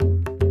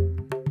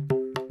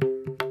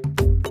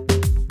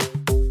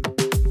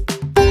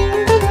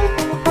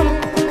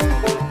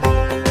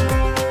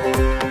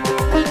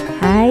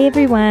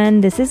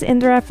everyone. This is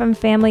Indra from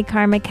Family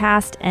Karma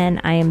Cast, and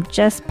I am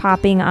just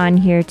popping on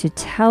here to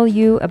tell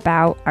you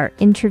about our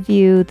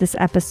interview this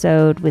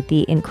episode with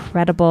the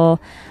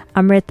incredible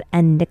Amrit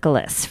and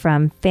Nicholas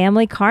from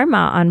Family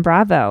Karma on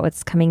Bravo.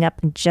 It's coming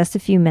up in just a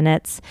few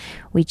minutes.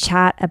 We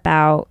chat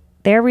about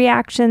their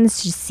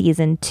reactions to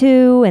season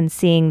 2 and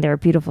seeing their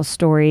beautiful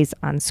stories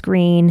on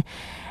screen.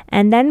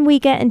 And then we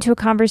get into a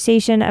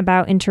conversation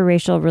about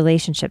interracial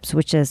relationships,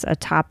 which is a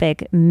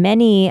topic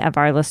many of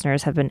our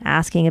listeners have been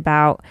asking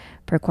about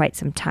for quite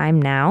some time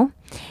now.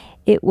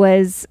 It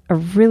was a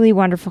really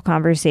wonderful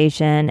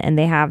conversation, and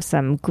they have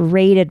some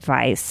great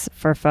advice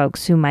for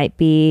folks who might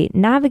be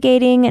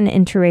navigating an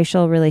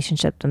interracial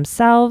relationship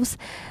themselves.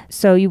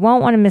 So you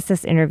won't want to miss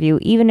this interview,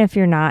 even if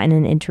you're not in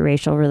an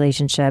interracial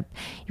relationship.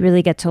 You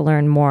really get to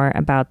learn more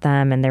about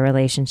them and their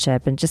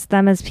relationship and just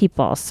them as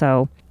people.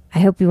 So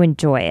I hope you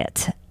enjoy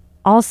it.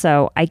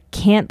 Also, I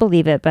can't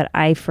believe it, but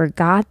I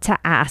forgot to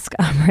ask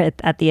Amrit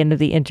at the end of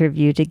the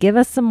interview to give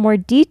us some more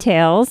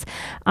details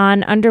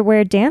on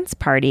Underwear Dance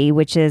Party,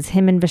 which is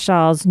him and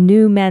Vishal's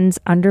new men's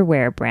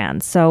underwear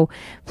brand. So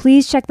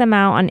please check them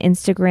out on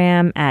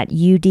Instagram at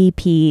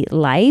UDP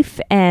Life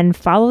and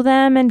follow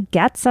them and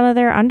get some of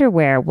their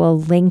underwear.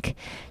 We'll link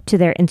to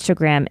their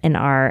Instagram in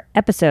our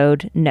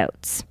episode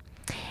notes.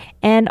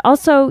 And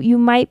also, you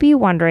might be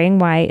wondering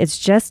why it's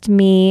just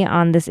me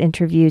on this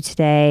interview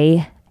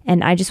today.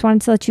 And I just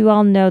wanted to let you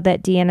all know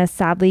that Deanna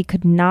sadly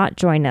could not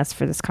join us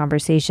for this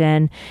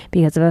conversation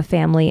because of a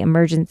family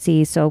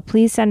emergency. So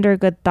please send her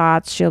good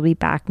thoughts. She'll be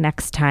back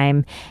next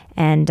time.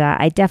 And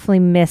I definitely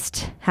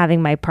missed having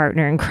my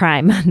partner in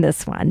crime on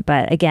this one.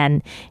 But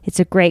again, it's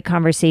a great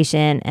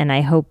conversation, and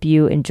I hope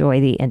you enjoy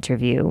the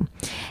interview.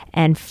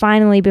 And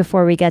finally,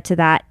 before we get to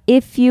that,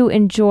 if you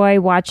enjoy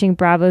watching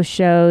Bravo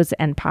shows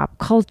and pop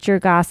culture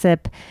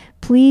gossip,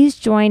 please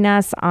join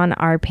us on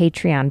our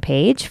Patreon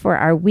page for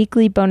our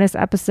weekly bonus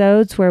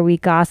episodes where we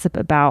gossip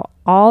about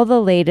all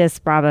the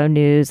latest Bravo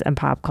news and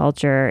pop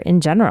culture in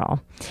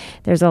general.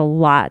 There's a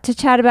lot to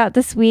chat about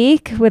this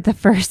week with the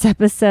first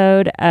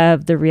episode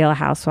of The Real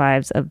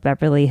Housewives of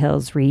Beverly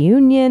Hills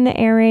reunion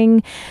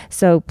airing.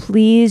 So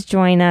please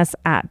join us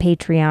at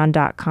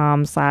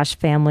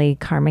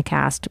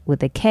patreon.com/familykarmacast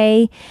with a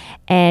K.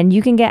 And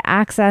you can get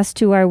access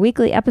to our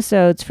weekly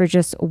episodes for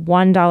just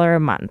 $1 a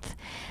month.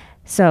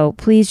 So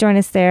please join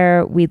us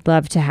there. We'd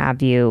love to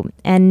have you.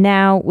 And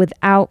now,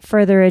 without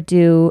further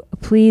ado,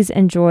 please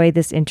enjoy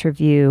this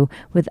interview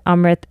with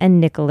Amrit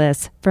and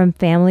Nicholas from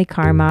Family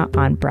Karma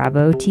on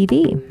Bravo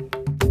TV.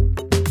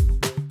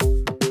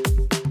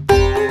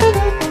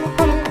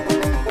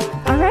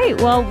 All right.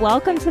 Well,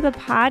 welcome to the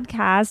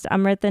podcast,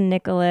 Amrit and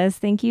Nicholas.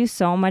 Thank you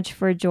so much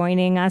for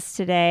joining us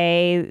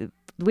today.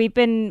 We've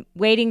been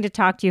waiting to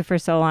talk to you for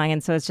so long,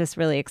 and so it's just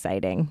really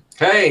exciting.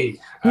 Hey,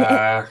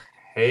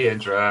 Hey,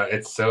 Indra.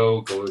 It's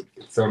so good.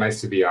 It's so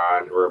nice to be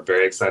on. We're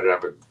very excited to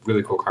have a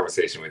really cool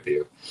conversation with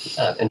you.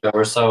 And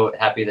we're so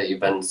happy that you've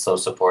been so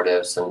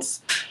supportive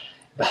since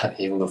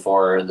even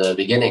before the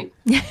beginning.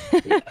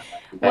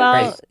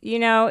 Well, you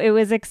know, it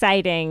was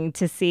exciting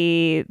to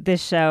see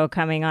this show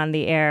coming on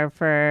the air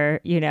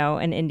for, you know,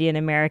 an Indian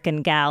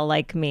American gal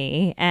like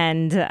me.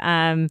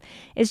 And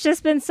it's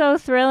just been so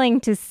thrilling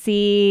to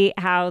see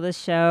how the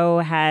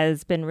show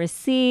has been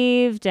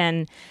received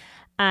and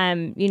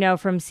you know,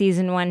 from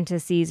season 1 to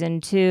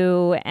season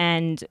 2.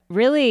 And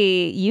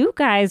really, you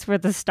guys were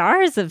the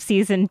stars of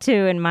season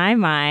 2 in my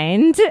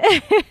mind.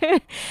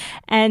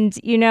 And,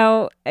 you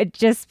know,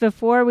 just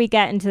before we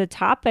get into the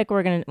topic,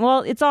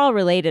 it's all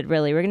related,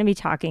 really. We're going to be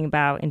talking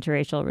about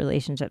interracial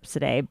relationships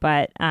today.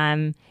 But,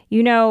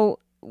 you know,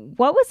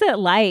 what was it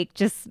like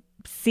just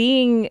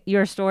seeing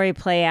your story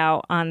play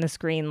out on the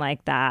screen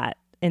like that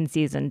in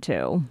season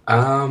 2?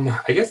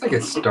 I guess I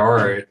could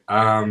start.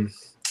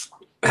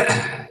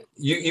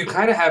 You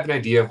kind of have an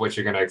idea of what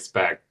you're going to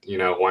expect, you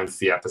know, once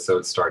the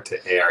episodes start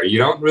to air. You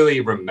don't really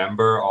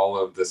remember all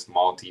of the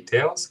small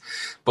details,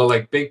 but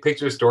like big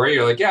picture story,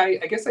 you're like, yeah,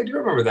 I guess I do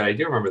remember that. I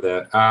do remember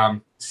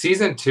that.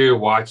 Season 2,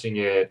 watching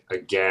it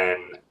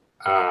again,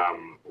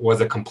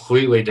 was a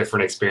completely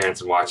different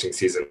experience than watching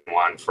season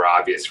 1 for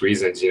obvious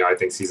reasons. You know, I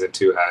think season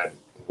 2 had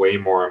way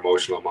more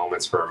emotional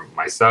moments for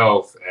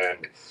myself,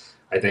 and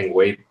I think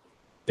way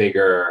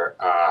bigger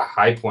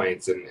high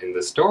points in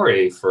the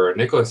story for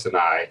Nicholas and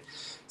I.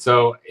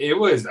 So it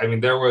was, I mean,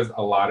 there was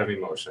a lot of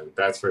emotion,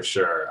 that's for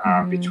sure,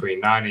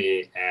 between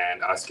Nani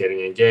and us getting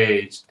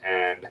engaged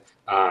and,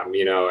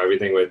 you know,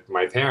 everything with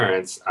my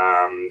parents.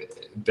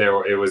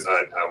 It was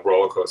a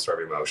roller coaster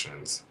of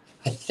emotions.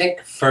 I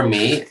think for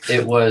me,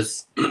 it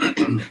was,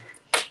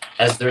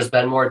 as there's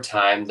been more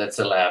time that's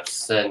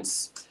elapsed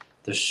since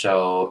the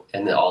show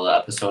and all the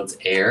episodes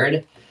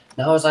aired,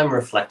 now as I'm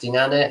reflecting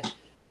on it,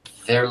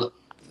 they're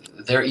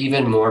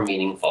even more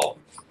meaningful.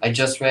 I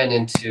just ran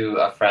into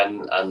a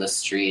friend on the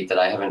street that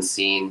I haven't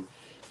seen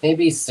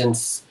maybe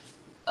since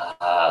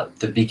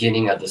the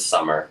beginning of the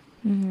summer.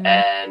 Mm-hmm.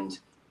 And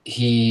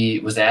he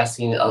was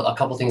asking a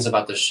couple things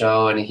about the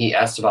show, and he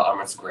asked about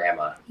Amrit's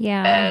grandma.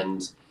 Yeah.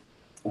 And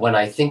when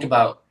I think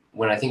about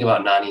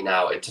Nani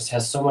now, it just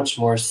has so much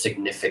more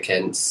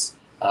significance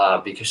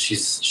because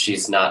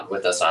she's not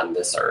with us on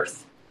this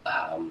earth.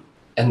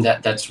 And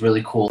that's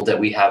really cool that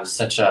we have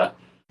such a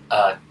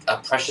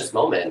precious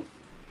moment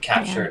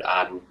captured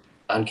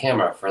on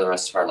camera for the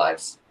rest of our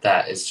lives.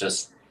 That is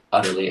just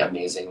utterly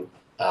amazing.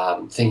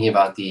 Thinking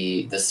about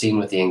the scene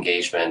with the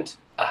engagement,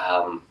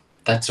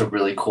 that's a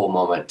really cool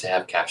moment to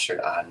have captured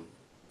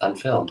on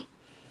film,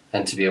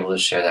 and to be able to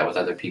share that with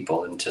other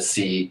people, and to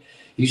see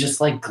you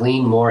just like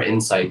glean more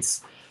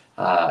insights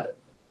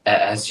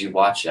as you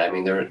watch it. I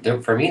mean,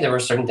 there for me there were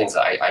certain things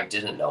that I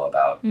didn't know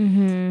about.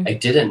 Mm-hmm. I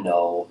didn't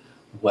know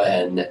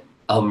when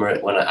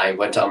I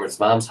went to Amrit's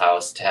mom's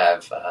house to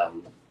have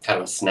kind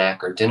of a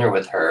snack or dinner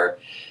with her,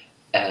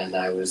 and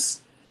I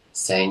was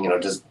saying,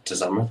 does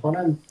Amrit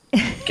want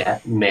to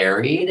get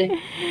married?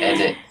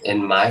 And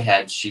in my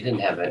head, she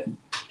didn't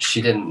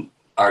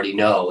already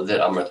know that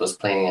Amrit was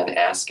planning on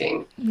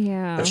asking.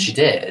 Yeah. But she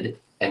did,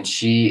 and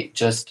she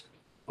just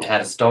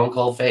had a stone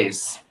cold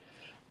face.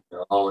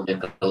 Oh,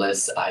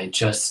 Nicholas, I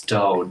just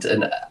don't.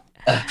 And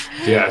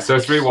yeah, so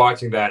it's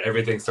rewatching that,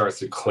 everything starts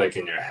to click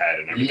in your head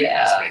and everything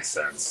just makes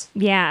sense.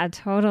 Yeah,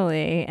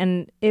 totally.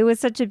 And it was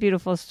such a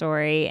beautiful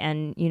story.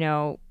 And,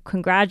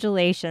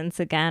 congratulations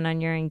again on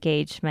your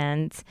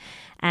engagement.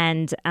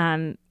 And,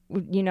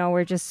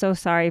 we're just so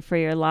sorry for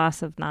your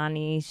loss of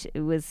Nani.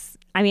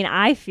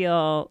 I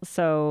feel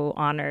so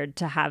honored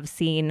to have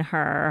seen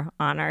her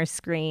on our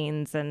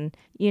screens. And,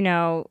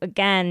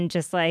 again,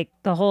 just like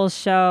the whole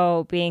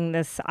show being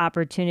this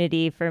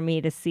opportunity for me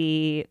to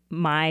see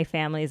my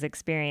family's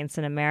experience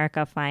in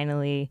America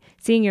finally.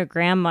 Seeing your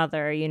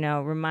grandmother,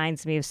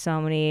 reminds me of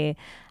so many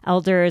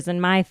elders in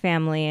my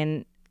family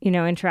and,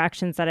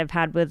 interactions that I've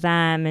had with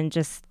them and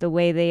just the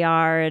way they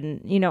are and,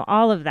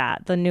 all of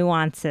that, the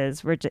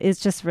nuances is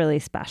just really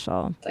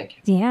special. Thank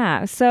you.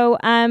 Yeah. So,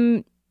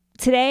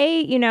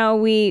 today,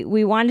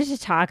 we wanted to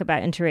talk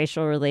about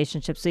interracial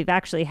relationships. We've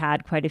actually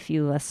had quite a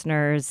few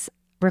listeners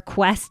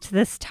request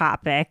this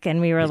topic, and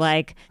we were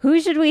like,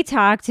 who should we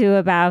talk to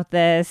about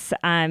this?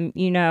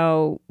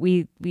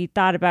 We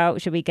thought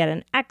about, should we get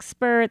an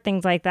expert,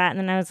 things like that. And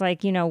then I was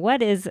like,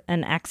 what is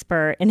an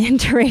expert in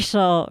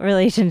interracial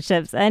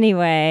relationships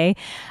anyway?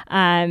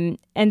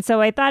 And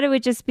so I thought it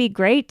would just be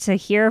great to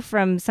hear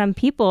from some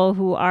people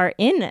who are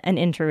in an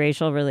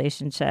interracial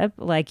relationship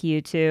like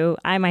you two.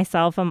 I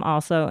myself am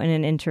also in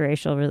an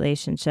interracial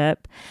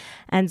relationship.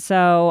 And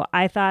so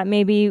I thought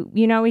maybe,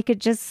 we could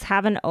just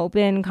have an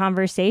open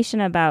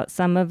conversation about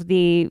some of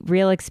the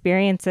real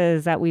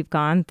experiences that we've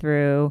gone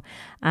through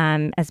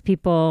as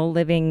people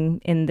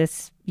living in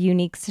this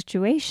unique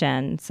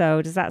situation.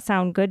 So does that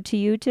sound good to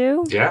you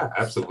two? Yeah,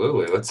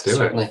 absolutely. Let's do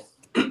Certainly.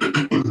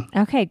 it.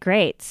 Okay,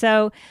 great.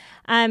 So,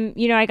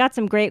 I got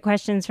some great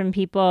questions from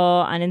people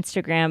on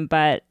Instagram,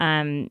 but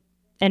and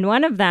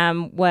one of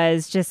them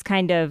was just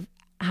kind of,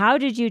 how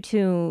did you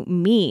two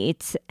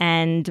meet?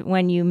 And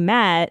when you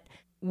met,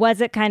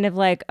 was it kind of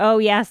like, oh,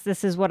 yes,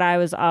 this is what I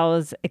was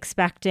always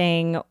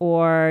expecting,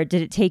 or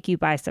did it take you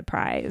by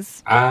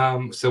surprise?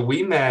 So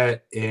we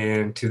met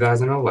in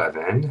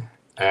 2011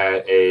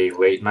 at a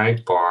late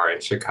night bar in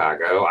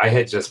Chicago. I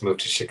had just moved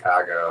to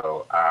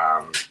Chicago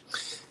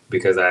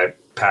because I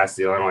passed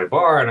the Illinois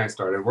bar and I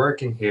started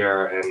working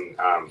here.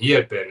 And he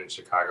had been in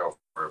Chicago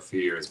for a few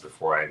years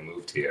before I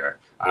moved here.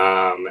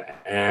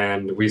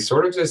 And we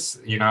sort of just,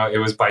 it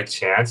was by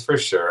chance for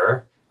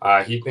sure.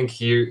 He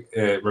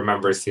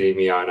remembers seeing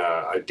me on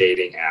a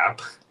dating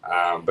app,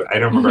 but I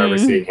don't remember ever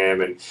seeing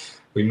him. And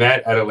we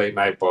met at a late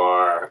night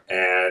bar,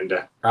 and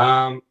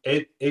I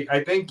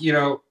think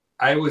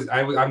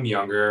I'm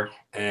younger,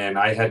 and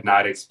I had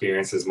not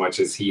experienced as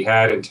much as he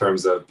had in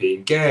terms of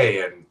being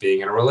gay and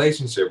being in a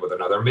relationship with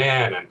another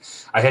man, and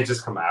I had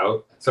just come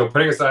out. So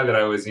putting aside that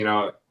I was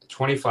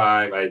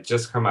 25, I had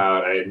just come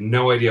out, I had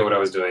no idea what I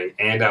was doing,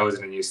 and I was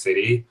in a new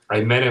city.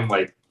 I met him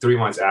like 3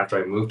 months after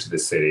I moved to the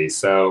city,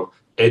 so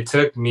it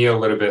took me a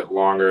little bit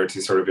longer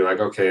to sort of be like,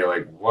 okay,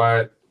 like,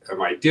 what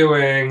am I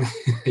doing?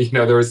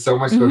 There was so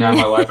much going on in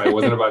my life. I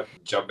wasn't about to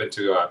jump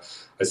into a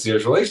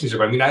serious relationship.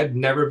 I mean, I'd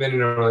never been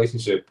in a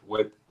relationship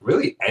with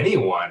really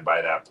anyone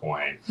by that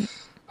point.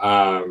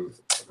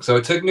 So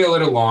it took me a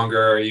little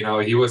longer.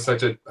 He was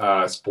such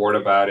a sport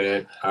about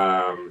it.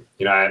 I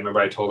remember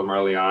I told him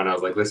early on, I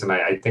was like, listen,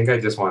 I think I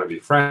just want to be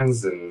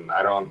friends, and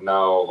I don't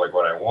know like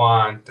what I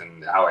want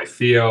and how I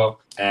feel.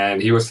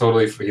 And he was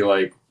totally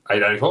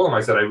I told him,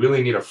 I said, I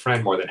really need a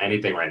friend more than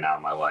anything right now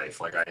in my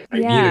life. Like, I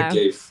need a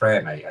gay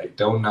friend. I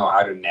don't know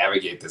how to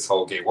navigate this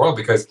whole gay world,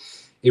 because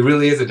it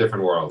really is a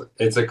different world.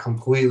 It's a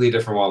completely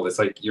different world. It's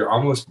like you're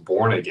almost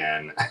born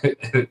again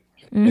in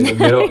the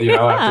middle,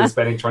 after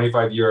spending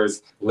 25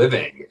 years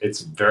living.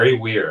 It's very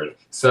weird.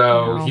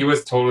 So He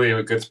was totally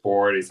a good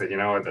sport. He said, you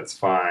know what, that's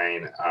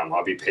fine.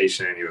 I'll be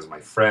patient. He was my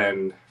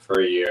friend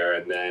for a year.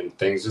 And then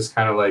things just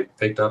kind of like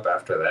picked up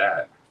after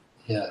that.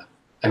 Yeah.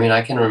 I mean,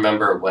 I can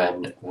remember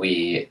when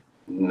we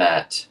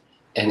met,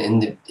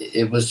 and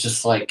it was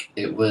just like,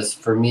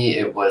 for me,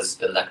 it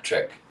was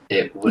electric.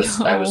 I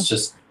was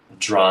just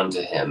drawn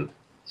to him,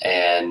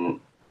 and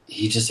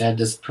he just had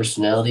this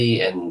personality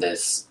and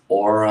this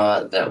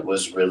aura that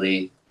was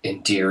really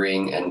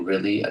endearing and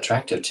really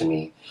attractive to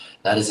me.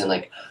 Not as in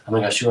like, oh my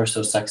gosh, you are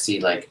so sexy.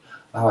 Like,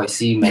 wow, I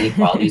see many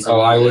qualities. Oh,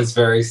 I was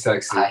very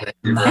sexy. I-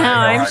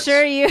 I'm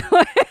sure you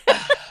were.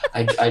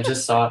 I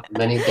just saw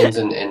many things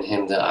in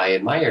him that I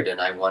admired,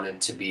 and I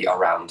wanted to be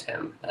around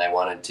him, and I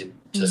wanted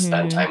to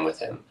spend time with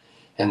him.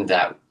 And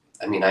that,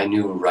 I mean, I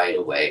knew right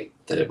away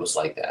that it was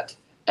like that.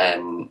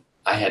 And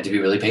I had to be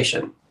really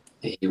patient.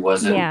 He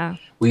wasn't,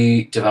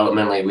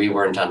 developmentally, we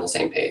weren't on the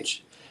same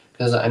page.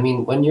 Because, I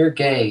mean, when you're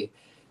gay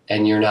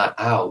and you're not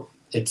out,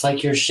 it's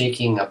like you're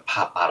shaking a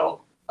pop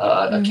bottle,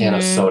 a can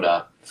of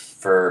soda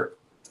for,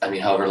 I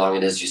mean, however long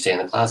it is you stay in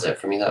the closet.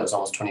 For me, that was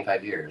almost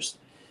 25 years.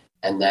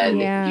 And then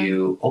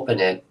you open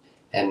it,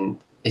 and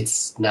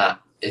it's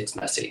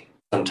messy.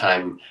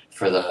 Sometime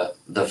for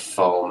the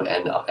foam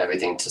and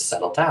everything to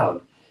settle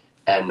down.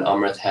 And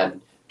Amrit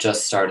had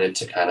just started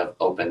to kind of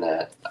open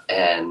that.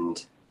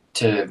 And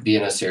to be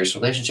in a serious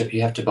relationship,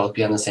 you have to both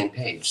be on the same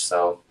page.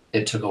 So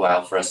it took a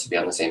while for us to be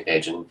on the same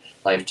page. And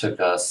life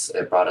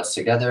it brought us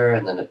together,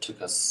 and then it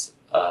took us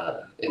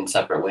in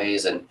separate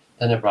ways. And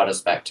then it brought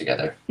us back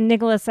together.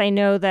 Nicholas, I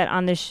know that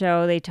on the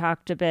show they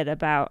talked a bit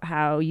about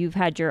how you've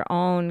had your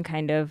own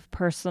kind of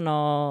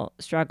personal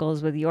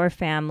struggles with your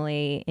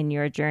family in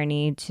your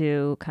journey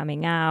to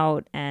coming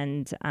out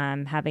and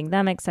having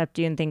them accept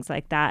you and things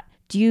like that.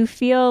 Do you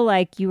feel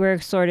like you were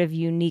sort of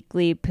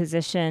uniquely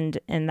positioned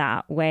in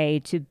that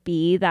way to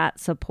be that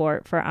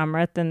support for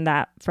Amrit in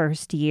that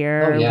first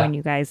year when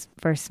you guys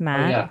first met?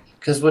 Oh, yeah,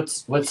 because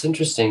what's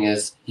interesting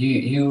is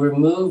you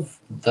remove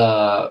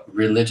the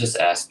religious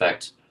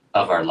aspect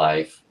of our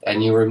life,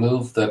 and you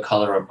remove the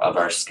color of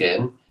our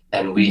skin,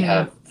 and we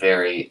have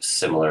very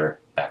similar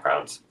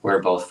backgrounds. We're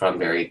both from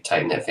very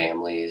tight-knit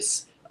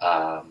families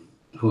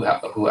who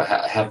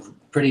have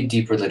pretty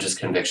deep religious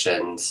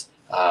convictions.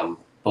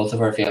 Both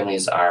of our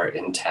families are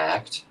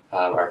intact.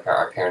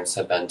 Our parents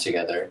have been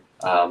together.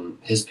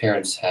 His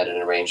parents had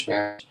an arranged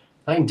marriage.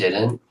 Mine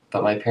didn't,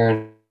 but my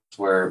parents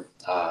were,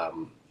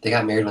 they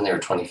got married when they were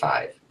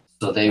 25.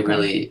 So they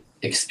really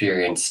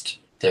experienced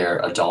their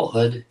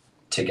adulthood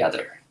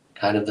together.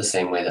 Kind of the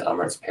same way that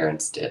Amrit's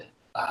parents did.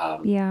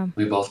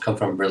 We both come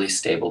from really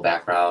stable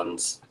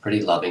backgrounds,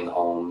 pretty loving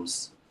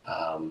homes.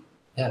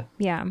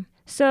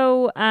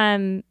 So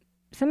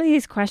some of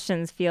these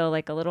questions feel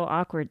like a little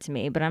awkward to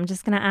me, but I'm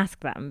just going to ask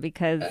them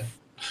because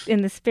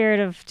in the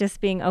spirit of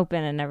just being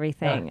open and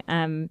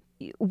everything.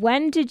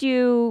 When did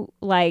you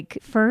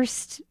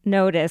first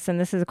notice, and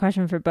this is a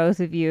question for both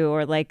of you,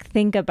 or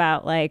think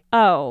about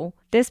oh,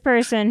 this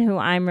person who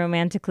I'm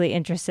romantically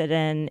interested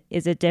in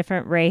is a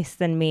different race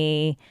than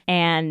me,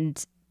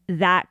 and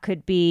that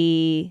could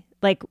be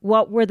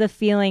what were the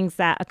feelings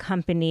that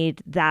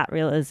accompanied that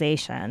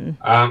realization?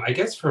 I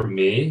guess for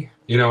me,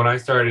 when I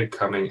started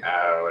coming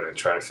out and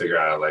trying to figure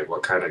out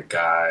what kind of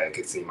guy I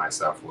could see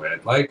myself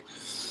with,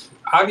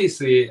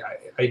 obviously,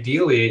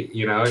 ideally,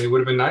 it would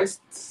have been nice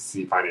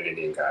to find an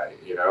Indian guy,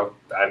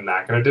 I'm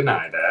not going to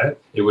deny that.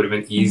 It would have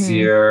been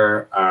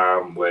easier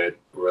with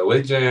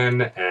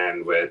religion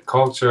and with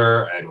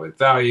culture and with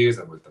values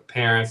and with the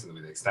parents and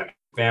with the extended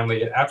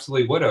family. It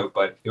absolutely would have,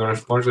 but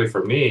unfortunately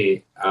for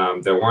me,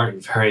 there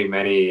weren't very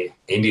many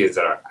Indians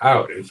that are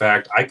out. In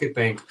fact, I could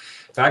think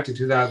back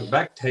to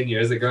back 10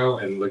 years ago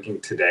and looking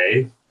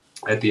today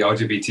at the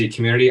LGBT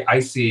community,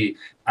 I see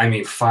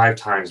 5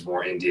 times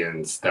more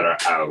Indians that are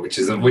out, which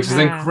is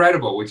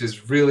incredible, which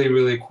is really,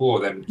 really cool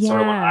than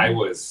sort of when I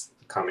was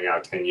coming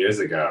out 10 years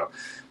ago.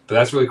 But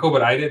that's really cool.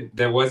 But I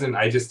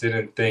just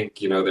didn't think,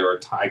 I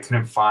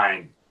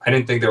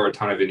didn't think there were a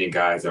ton of Indian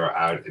guys that were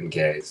out and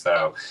gay.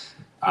 So,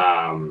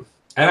 and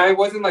I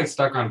wasn't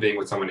stuck on being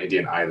with someone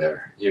Indian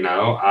either,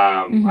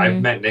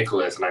 I've met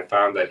Nicholas and I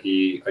found that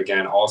he,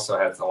 again, also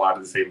has a lot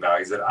of the same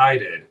values that I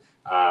did.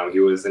 He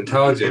was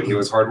intelligent, he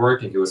was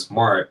hardworking, he was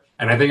smart.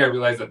 And I think I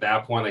realized at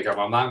that point, if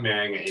I'm not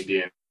marrying an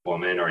Indian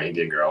woman or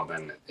Indian girl,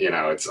 then,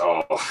 it's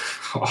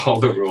all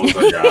the rules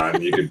are gone.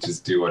 You could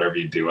just do whatever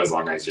you do as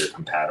long as you're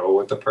compatible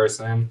with the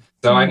person.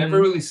 So I never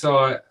really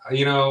saw,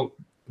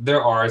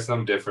 there are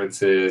some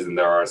differences and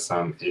there are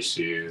some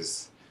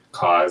issues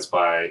caused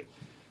by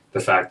the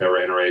fact that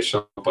we're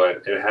interracial,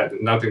 but it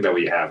had nothing that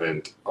we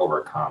haven't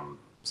overcome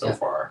so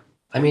far.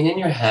 In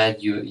your head,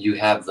 you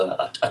have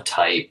a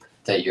type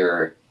that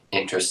you're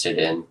interested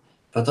in,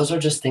 but those are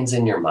just things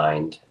in your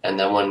mind. And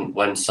then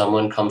when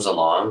someone comes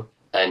along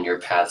and your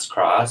paths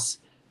cross,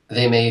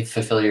 they may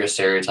fulfill your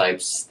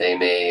stereotypes, they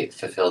may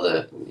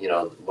fulfill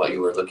what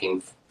you were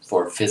looking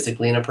for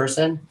physically in a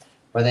person,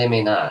 or they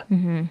may not.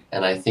 And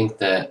I think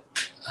that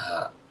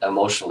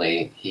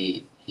emotionally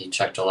he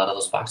checked a lot of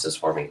those boxes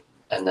for me,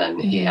 and then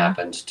he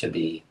happened to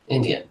be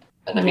Indian.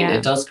 And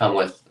it does come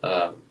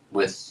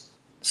with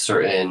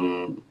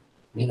certain,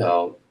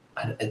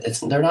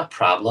 they're not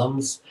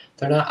problems,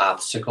 they're not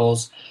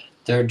obstacles,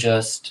 they're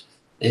just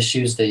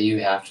issues that you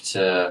have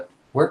to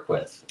work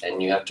with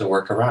and you have to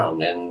work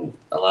around, and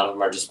a lot of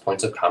them are just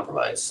points of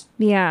compromise.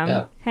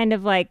 Kind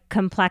of like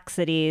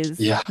complexities,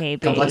 maybe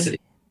complexity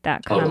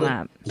that come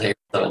up.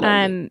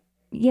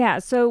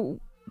 So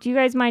do you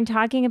guys mind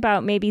talking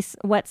about maybe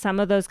what some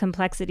of those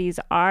complexities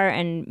are?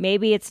 And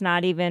maybe it's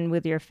not even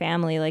with your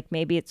family, like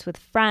maybe it's with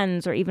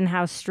friends, or even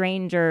how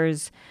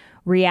strangers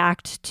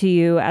react to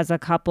you as a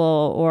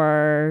couple.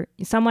 Or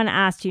someone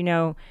asked, do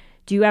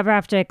you ever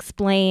have to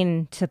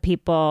explain to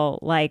people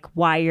like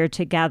why you're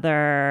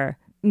together?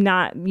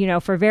 Not,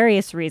 for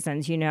various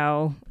reasons,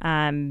 yeah.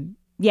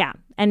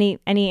 Any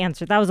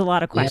answer? That was a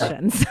lot of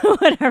questions. Yeah.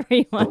 Whatever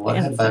you want to answer. What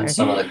have been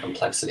some of the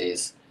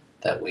complexities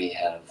that we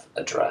have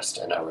addressed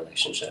in our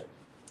relationship?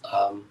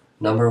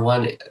 Number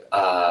one,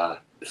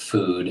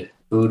 food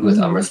with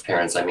Amrit's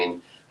parents. I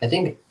mean, I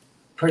think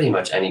pretty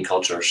much any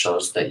culture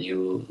shows that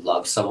you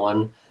love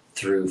someone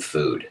through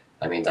food.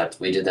 I mean,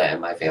 we did that in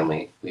my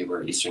family. We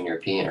were Eastern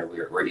European, or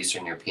we're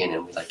Eastern European,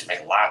 and we like to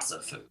make lots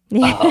of food.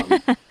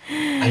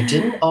 I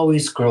didn't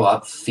always grow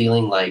up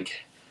feeling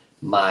like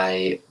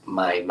my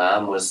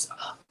mom was,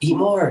 eat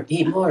more.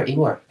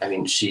 I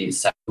mean, she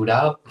set food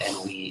up,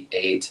 and we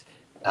ate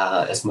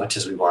as much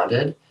as we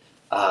wanted.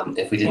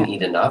 If we didn't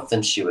eat enough,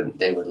 then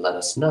they would let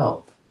us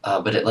know.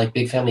 But at like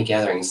big family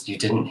gatherings, you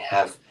didn't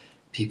have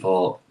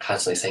people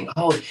constantly saying,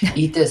 "Oh,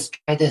 eat this,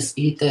 try this,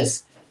 eat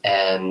this,"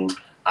 and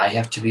I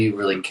have to be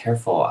really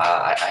careful.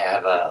 I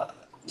have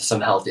some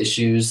health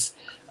issues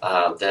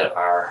that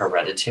are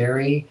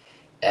hereditary,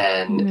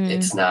 and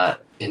it's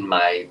not in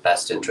my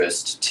best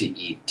interest to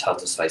eat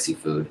tons of spicy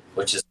food,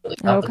 which is really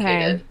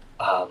complicated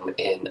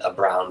in a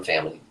brown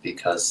family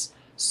because,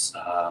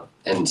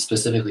 and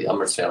specifically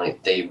Amrit's family,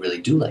 they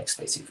really do like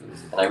spicy food.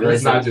 And I realize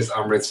it's not just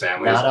Amrit's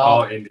family; it's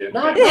all Indian.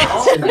 Not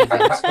all Indian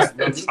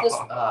families.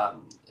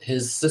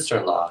 His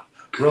sister-in-law,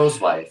 Rose's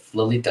wife,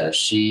 Lalita,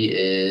 she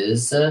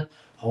is.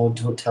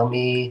 Don't tell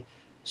me.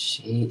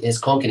 She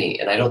is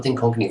Konkani, and I don't think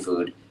Konkani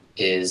food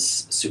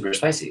is super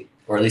spicy,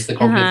 or at least the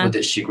Konkani food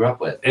that she grew up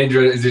with.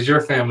 Andrea, does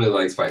your family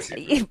like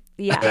spicy food?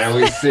 Yeah. That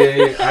we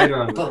see. I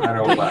don't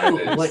buy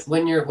this.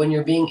 When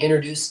you're being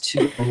introduced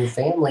to a new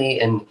family,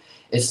 and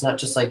it's not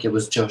just like it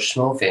was Joe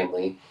Schmo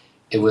family,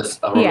 it was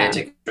a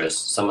romantic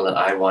interest, someone that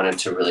I wanted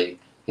to really,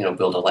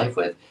 build a life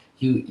with.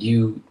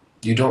 You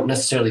don't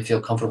necessarily feel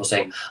comfortable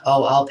saying,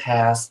 "Oh, I'll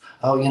pass.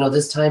 Oh,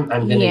 this time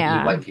I'm going to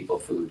eat white people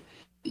food."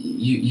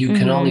 You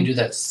can only do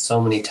that so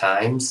many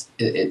times,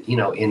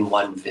 in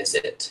one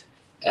visit,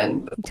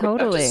 and you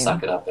have to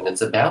suck it up, and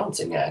it's a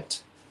balancing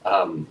act.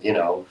 How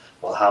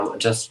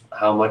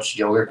much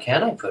yogurt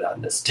can I put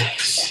on this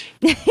dish?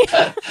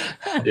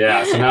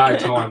 Yeah. So now I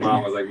told my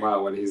mom, I was like,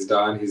 "Mom, when he's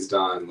done, he's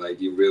done. Like,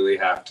 you really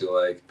have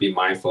to be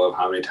mindful of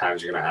how many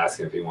times you're gonna ask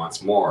him if he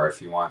wants more, if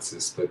he wants to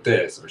split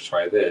this or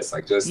try this.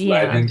 Like, just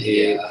let him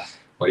eat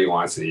what he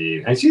wants to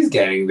eat." And she's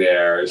getting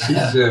there.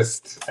 She's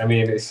just,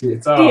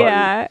 it's all.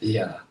 Yeah.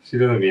 She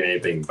doesn't mean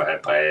anything by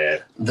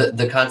it.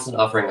 The constant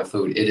offering of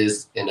food, it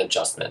is an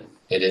adjustment.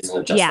 It is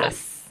an adjustment.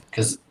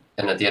 Yes.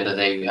 And at the end of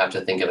the day, you have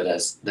to think of it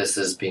as this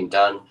is being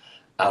done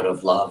out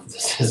of love.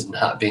 This is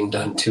not being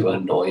done to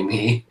annoy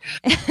me.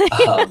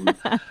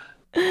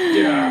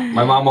 Yeah.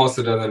 My mom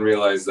also doesn't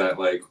realize that,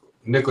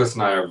 Nicholas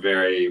and I are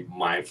very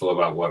mindful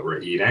about what we're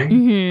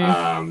eating.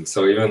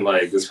 So even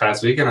this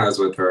past weekend I was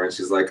with her and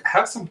she's like,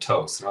 "Have some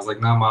toast." And I was like,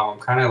 "No, Mom, I'm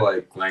kind of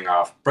laying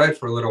off bread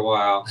for a little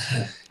while."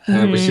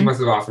 But she must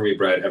have offered me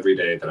bread every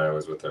day that I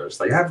was with her. She's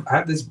like,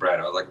 have this bread.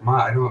 I was like,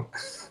 "Ma, I don't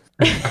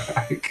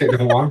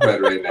want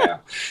bread right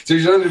now." So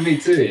she does it to me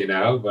too,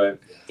 but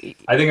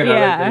I think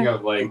another thing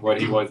of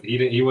what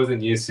he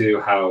wasn't used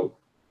to how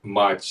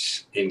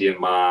much Indian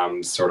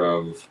moms sort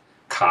of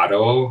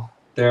coddle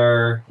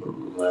their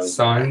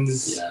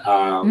sons,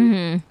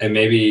 and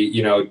maybe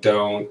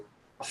don't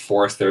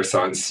force their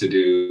sons to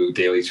do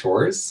daily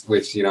chores,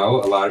 which a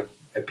lot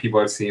of people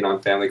have seen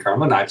on Family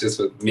Karma, not just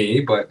with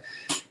me, but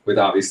with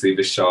obviously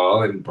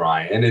Vishal and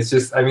Brian. It's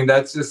just,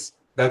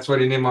 that's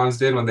what Indian moms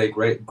did when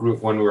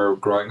when we were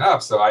growing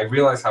up. So I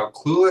realized how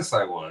clueless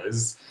I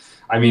was.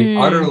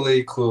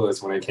 Utterly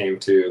clueless when it came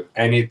to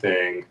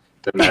anything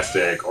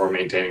domestic or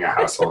maintaining a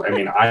household.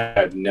 I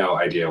had no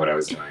idea what I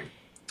was doing.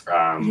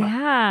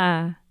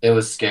 It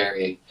was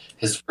scary.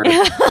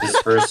 The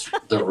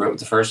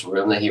first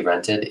room that he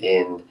rented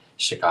in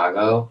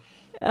Chicago,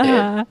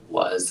 it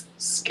was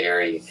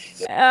scary.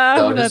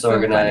 So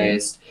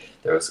disorganized. So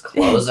there was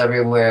clothes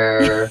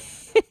everywhere.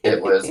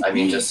 It was,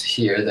 just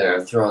here,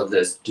 there, throw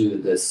this, do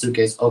this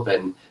suitcase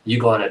open. You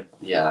go on it.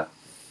 Yeah.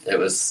 It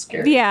was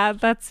scary. Yeah,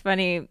 that's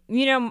funny.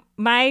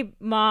 My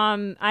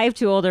mom, I have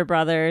two older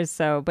brothers,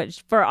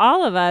 but for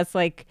all of us,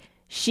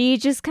 she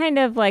just kind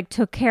of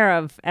took care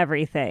of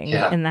everything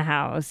in the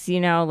house. She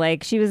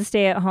was a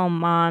stay-at-home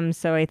mom,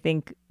 so I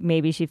think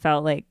maybe she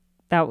felt like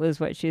that was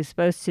what she was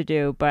supposed to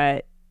do.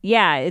 But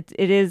yeah, it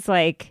is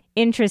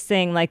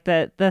interesting.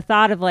 The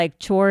thought of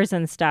chores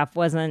and stuff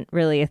wasn't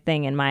really a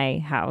thing in my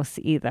house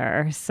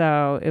either.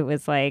 So it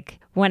was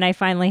when I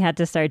finally had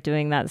to start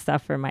doing that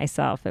stuff for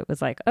myself, it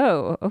was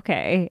oh,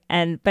 okay.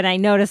 But I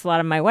noticed a lot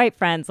of my white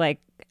friends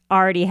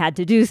already had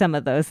to do some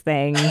of those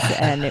things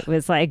and it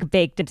was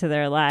baked into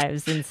their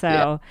lives. And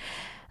so,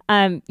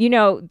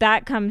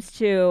 that comes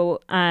to,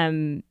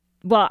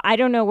 well, I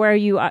don't know where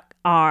you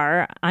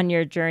are on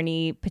your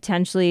journey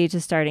potentially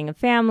to starting a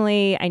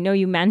family. I know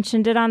you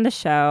mentioned it on the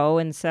show.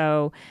 And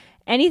so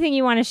anything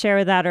you want to share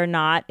with that or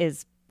not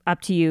is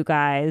up to you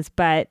guys.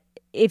 But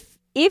if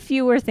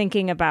you were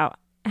thinking about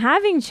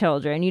having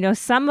children,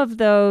 some of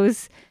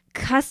those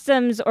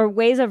customs or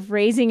ways of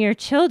raising your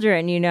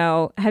children,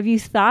 have you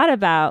thought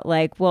about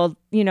like, well,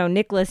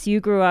 Nicholas, you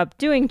grew up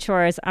doing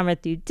chores,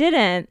 Amrit, you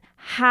didn't.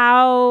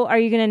 How are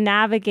you going to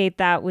navigate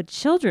that with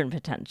children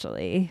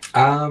potentially?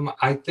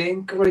 I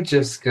think we're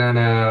just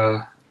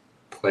gonna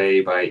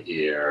play by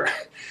ear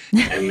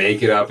and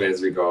make it up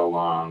as we go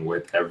along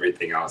with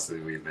everything else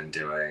that we've been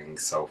doing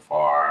so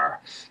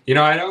far.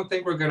 I don't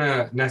think we're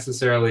gonna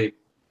necessarily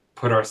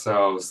put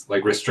ourselves,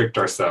 like restrict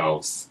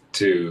ourselves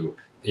to,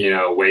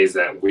 ways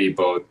that we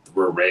both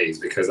were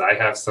raised, because I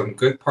have some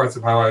good parts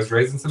of how I was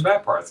raised and some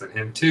bad parts in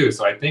him too.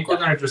 So I think we're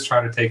going to just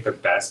try to take the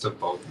best of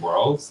both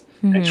worlds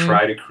and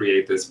try to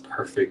create this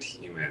perfect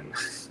human.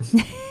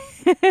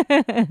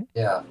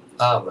 Yeah.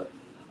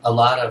 A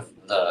lot of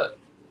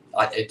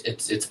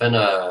it's been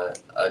a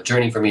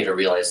journey for me to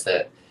realize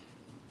that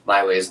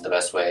my way isn't the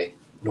best way,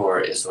 nor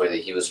is the way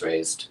that he was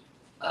raised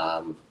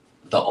the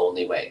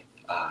only way.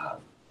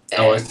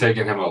 It's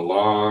taken him a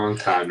long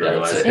time to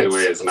realize his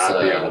way is not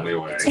the only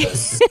way.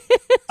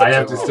 I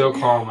have to still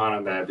call him out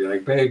on that and be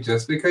like, babe,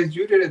 just because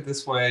you did it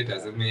this way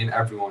doesn't mean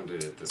everyone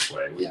did it this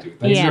way. We do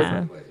things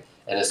differently.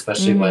 And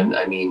especially when,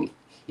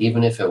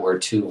 even if it were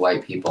two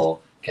white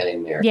people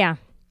getting married,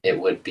 it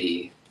would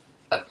be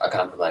a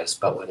compromise.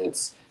 But when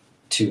it's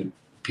two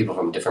people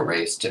from different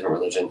race, different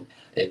religion,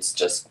 it's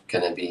just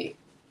going to be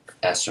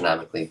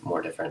astronomically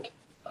more different.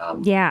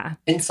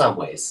 In some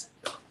ways.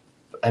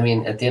 At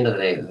the end of the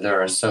day,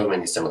 there are so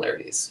many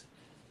similarities.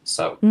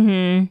 So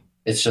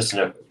it's just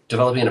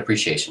developing an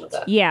appreciation of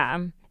that.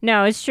 Yeah.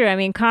 No, it's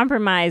true.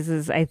 Compromise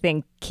is, I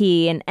think,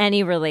 key in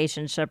any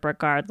relationship,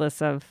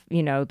 regardless of,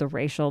 the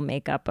racial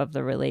makeup of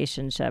the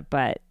relationship.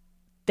 But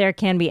there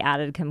can be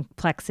added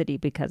complexity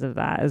because of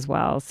that as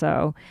well.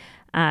 So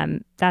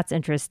that's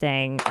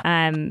interesting.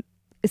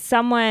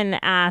 Someone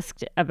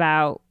asked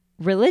about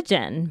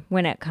religion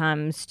when it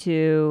comes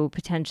to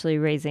potentially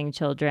raising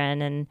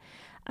children.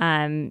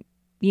 And,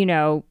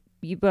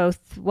 you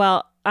both,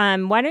 why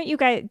don't you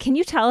guys, can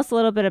you tell us a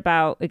little bit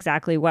about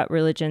exactly what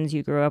religions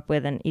you grew up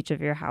with in each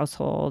of your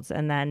households,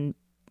 and then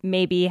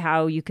maybe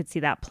how you could see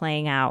that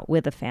playing out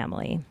with a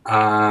family?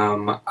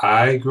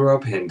 I grew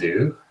up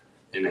Hindu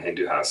in a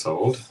Hindu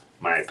household.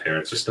 My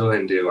parents are still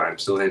Hindu. I'm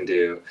still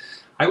Hindu.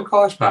 I would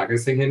call us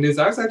practicing Hindus.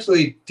 I was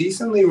actually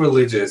decently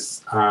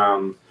religious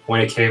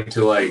when it came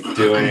to like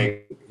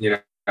doing,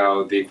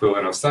 the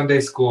equivalent of Sunday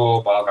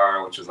school,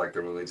 Balgar, which was like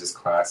the religious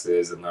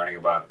classes, and learning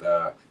about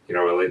the,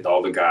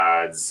 all the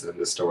gods and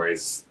the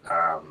stories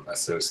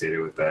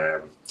associated with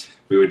them.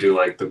 We would do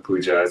like the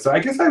puja. So I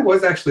guess I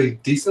was actually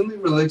decently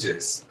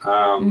religious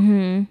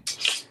growing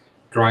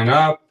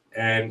up,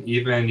 and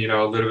even,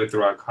 a little bit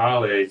throughout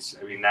college.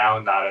 Now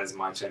not as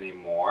much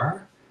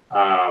anymore.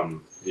 I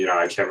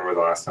can't remember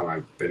the last time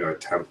I've been to a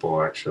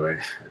temple, actually.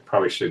 I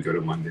probably should go to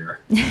Mandir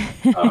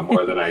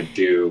more than I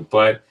do.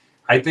 But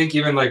I think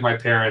even like my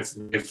parents,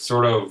 they've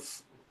sort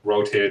of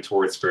rotated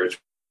towards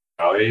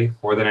spirituality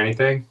more than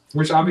anything,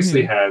 which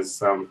obviously has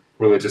some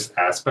religious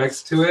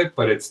aspects to it,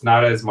 but it's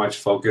not as much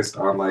focused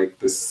on like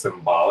the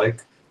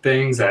symbolic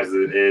things as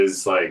it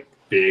is like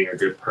being a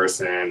good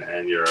person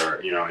and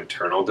your,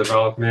 internal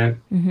development.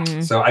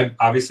 So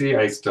I'm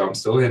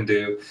still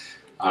Hindu.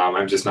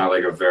 I'm just not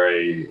like a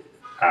very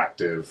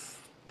active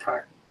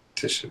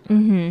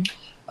practitioner.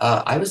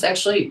 I was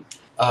actually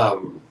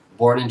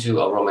born into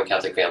a Roman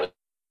Catholic family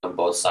on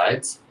both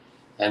sides,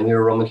 and we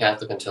were Roman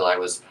Catholic until I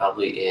was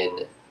probably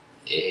in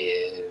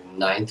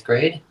 9th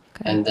grade,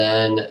 and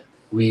then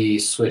we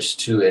switched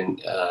to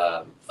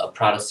a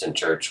Protestant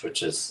church,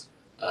 which is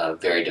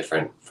very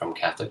different from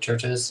Catholic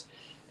churches.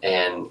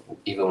 And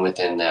even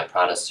within that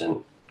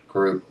Protestant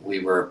group, we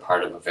were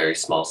part of a very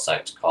small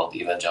sect called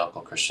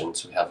Evangelical Christians,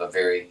 who have a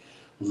very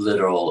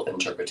literal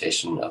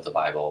interpretation of the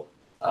Bible.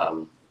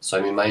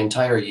 So my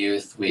entire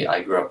youth,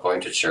 I grew up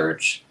going to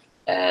church,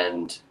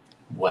 and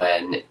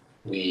when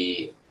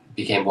we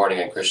became born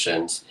again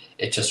Christians,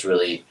 it just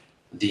really,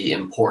 the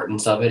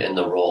importance of it and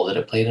the role that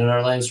it played in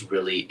our lives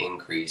really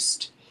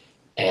increased.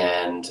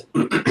 And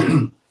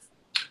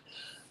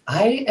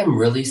I am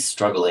really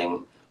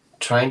struggling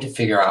trying to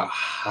figure out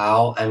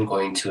how I'm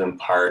going to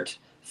impart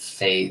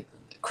faith,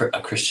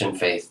 a Christian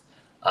faith,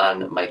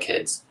 on my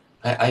kids.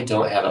 I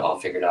don't have it all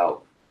figured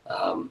out.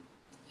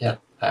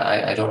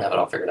 I don't have it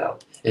all figured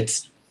out.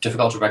 It's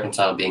difficult to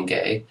reconcile being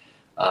gay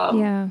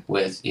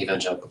with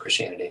evangelical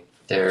Christianity.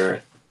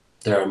 There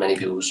are many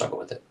people who struggle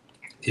with it.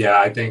 Yeah,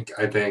 I think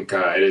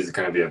it is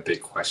going to be a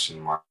big question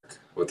mark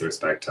with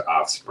respect to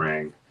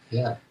offspring.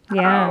 Yeah.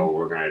 How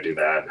we're going to do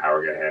that and how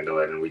we're going to handle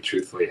it. And we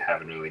truthfully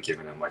haven't really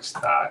given it much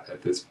thought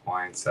at this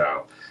point.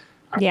 So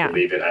I'm going to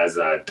leave it as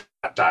a ...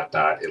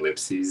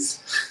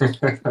 ellipses.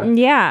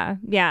 Yeah.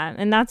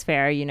 And that's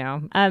fair,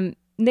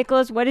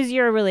 Nicholas, what is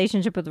your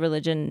relationship with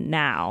religion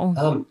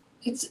now?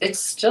 It's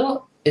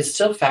still it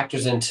still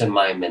factors into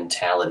my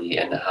mentality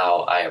and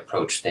how I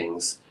approach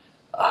things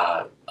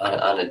on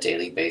a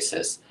daily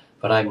basis.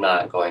 But I'm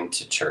not going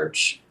to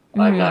church.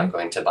 I'm not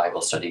going to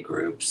Bible study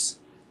groups.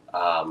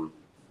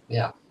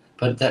 Yeah,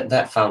 but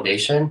that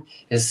foundation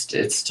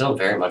it's still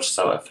very much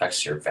so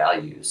affects your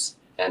values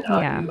and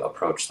how you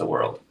approach the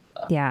world.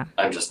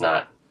 I'm just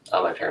not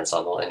on my parents'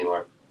 level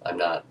anymore. I'm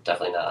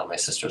definitely not on my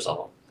sister's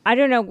level. I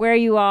don't know where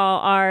you all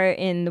are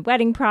in the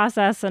wedding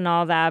process and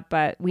all that,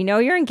 but we know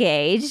you're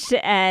engaged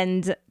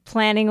and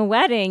planning a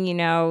wedding. You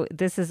know,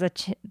 this is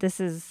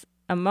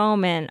a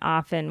moment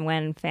often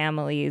when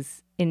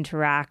families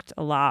interact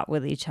a lot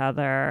with each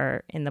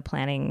other in the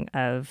planning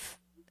of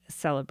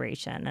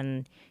celebration.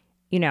 And,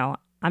 you know,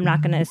 I'm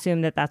not going to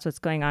assume that that's what's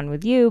going on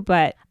with you,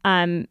 but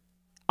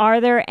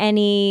are there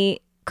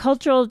any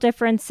cultural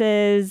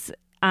differences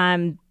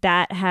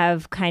that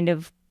have kind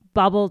of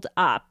bubbled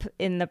up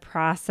in the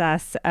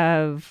process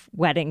of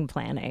wedding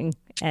planning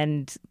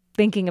and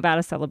thinking about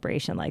a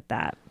celebration like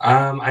that?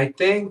 I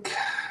think,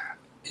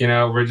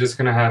 we're just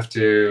going to have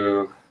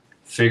to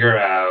figure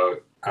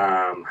out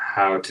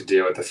how to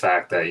deal with the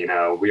fact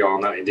that, we all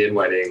know Indian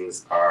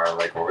weddings are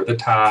like over the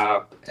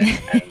top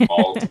and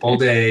multiple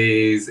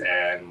days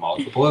and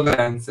multiple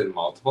events and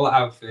multiple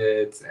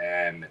outfits.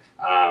 And,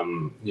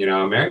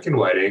 American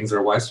weddings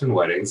or Western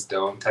weddings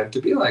don't tend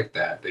to be like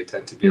that. They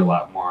tend to be a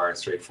lot more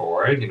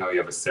straightforward. You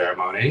have a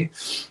ceremony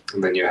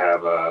and then you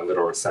have a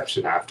little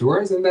reception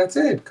afterwards and that's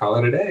it. Call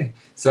it a day.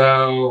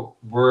 So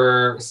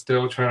we're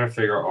still trying to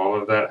figure all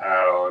of that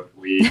out.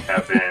 We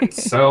have been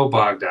so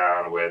bogged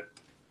down with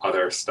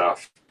other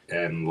stuff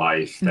in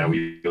life that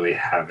we really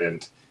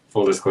haven't,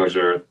 full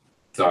disclosure,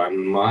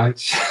 done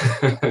much.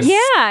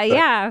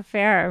 Yeah,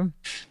 fair.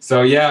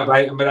 So yeah,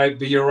 but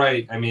you're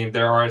right. I mean,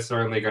 there are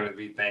certainly going to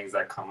be things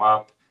that come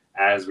up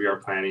as we are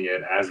planning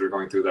it, as we're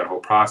going through that whole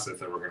process,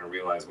 that we're going to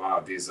realize,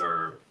 wow, these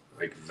are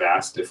like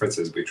vast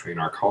differences between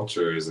our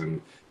cultures and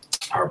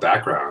our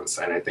backgrounds,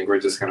 and I think we're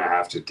just going to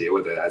have to deal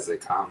with it as they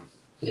come.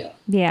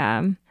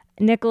 Yeah.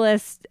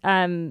 Nicholas,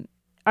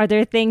 are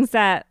there things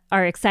that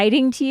are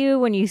exciting to you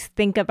when you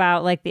think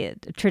about like the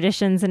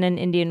traditions in an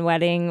Indian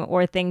wedding,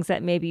 or things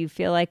that maybe you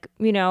feel like,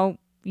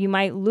 you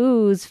might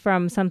lose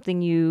from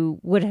something you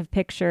would have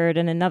pictured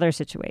in another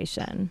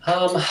situation?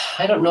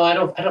 I don't know. I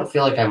don't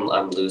feel like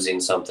I'm losing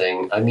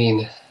something. I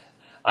mean,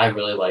 I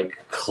really like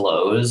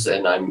clothes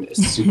and I'm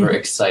super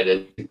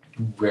excited to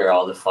wear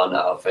all the fun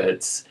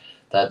outfits.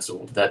 That's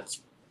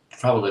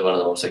probably one of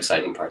the most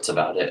exciting parts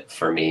about it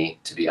for me,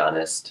 to be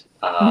honest.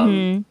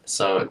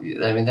 So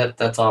I mean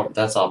that's all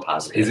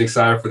positive. He's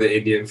excited for the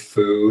Indian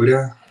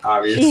food,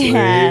 obviously.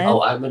 Yeah.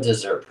 Oh, I'm a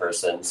dessert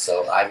person,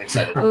 so I'm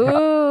excited.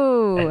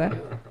 Ooh.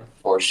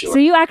 For sure. So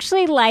you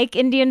actually like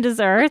Indian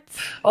desserts?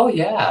 Oh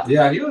yeah.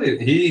 Yeah,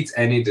 he eats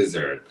any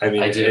dessert. I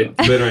mean,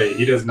 literally,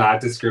 he does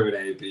not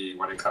discriminate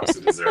when it comes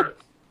to dessert.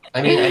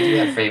 I mean,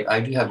 I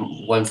do have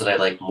ones that I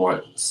like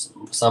more,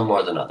 some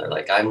more than other.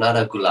 Like I'm not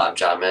a gulab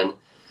jamun.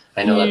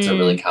 I know that's a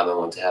really common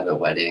one to have at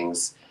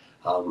weddings.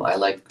 I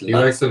like. He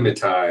likes the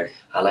mithai.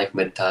 I like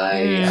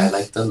mithai. I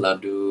like the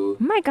laddu. Oh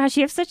my gosh,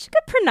 you have such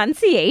good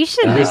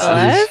pronunciation,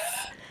 Nicholas.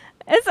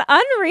 It's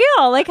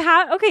unreal. Like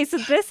how? Okay, so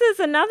this is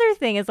another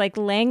thing. Is like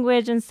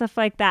language and stuff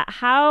like that.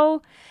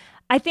 How?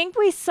 I think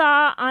we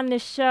saw on the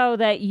show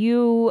that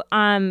you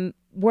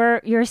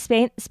were your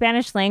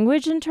Spanish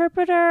language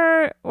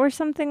interpreter or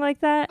something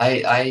like that.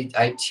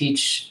 I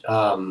teach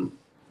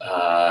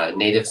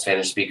native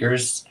Spanish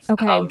speakers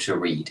how to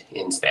read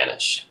in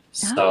Spanish.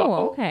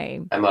 So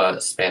I'm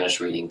a Spanish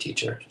reading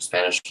teacher,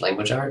 Spanish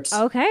language arts.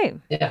 Okay.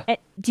 Yeah.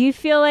 Do you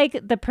feel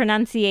like the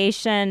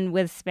pronunciation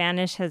with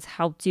Spanish has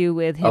helped you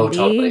with Hindi? Oh,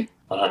 totally.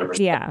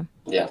 100%.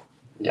 Yeah.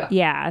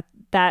 Yeah.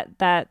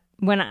 That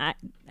when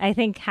I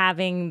think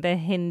having the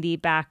Hindi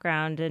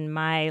background in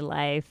my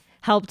life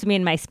helped me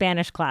in my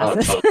Spanish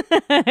classes.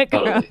 Oh,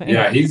 totally.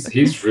 Yeah,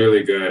 he's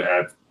really good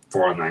at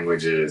foreign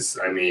languages.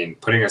 I mean,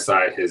 putting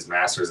aside his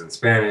master's in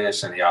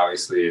Spanish, and he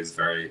obviously is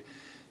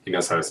he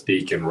knows how to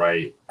speak and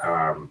write,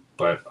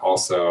 but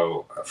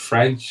also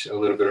French, a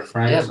little bit of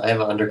French. Yeah, I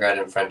have an undergrad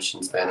in French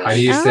and Spanish. How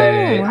do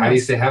you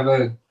say have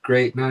a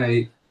great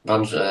night?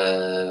 Bonne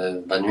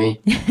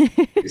nuit.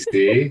 You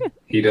see,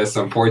 he does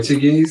some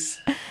Portuguese.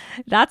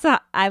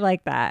 I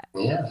like that.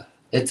 Yeah,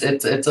 it's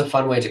a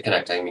fun way to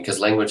connect. I mean,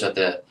 because language at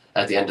the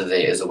end of the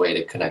day is a way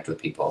to connect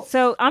with people.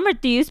 So,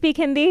 Amrit, do you speak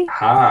Hindi?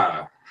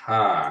 Ha.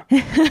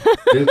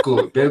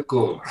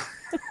 Bilkul.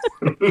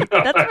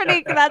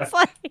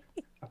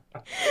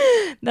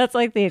 That's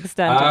like the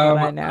extent of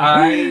what I know.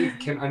 I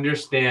can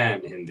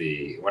understand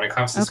Hindi. When it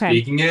comes to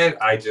speaking it,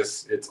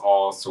 it's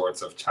all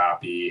sorts of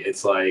choppy.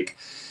 It's like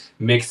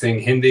mixing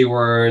Hindi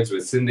words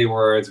with Sindhi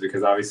words,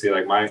 because obviously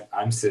like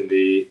I'm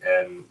Sindhi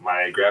and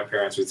my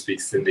grandparents would speak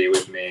Sindhi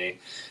with me.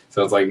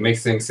 So it's like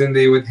mixing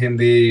Sindhi with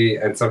Hindi,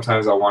 and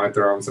sometimes I want to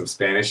throw in some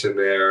Spanish in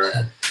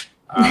there.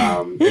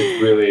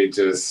 It's really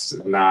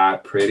just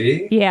not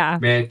pretty. Yeah.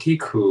 Man,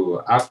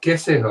 tiku, aap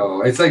kaise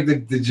ho? It's like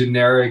the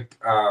generic,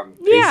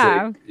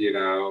 basic,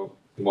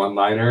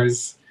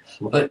 one-liners.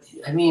 But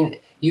I mean,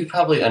 you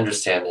probably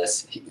understand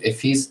this.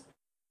 If he's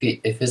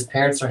if his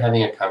parents are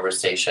having a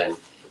conversation,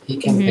 he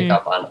can pick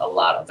up on a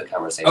lot of the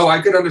conversation. Oh, I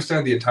could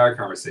understand the entire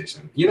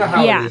conversation. You know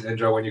how Yeah. it is,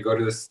 Indra, when you go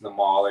to the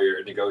mall or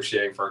you're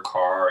negotiating for a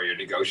car or you're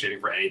negotiating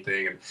for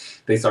anything and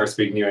they start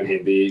speaking to you in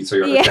Hindi, so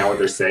you understand what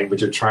they're saying, but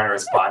you're trying to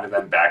respond to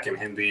them back in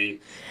Hindi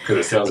because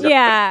the sales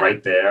guy is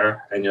right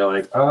there, and you're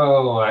like,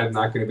 oh, I'm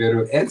not going to be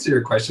able to answer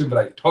your question, but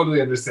I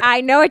totally understand. I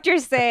know what you're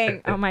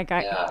saying. Oh my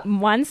God. Yeah.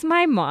 Once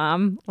my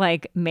mom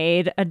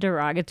made a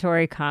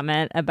derogatory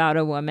comment about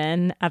a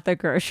woman at the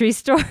grocery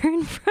store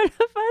in front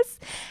of us,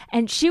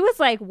 and she was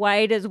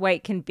white as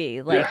white can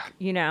be,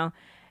 you know.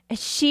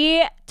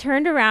 She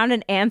turned around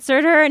and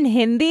answered her in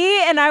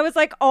Hindi, and I was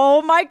like,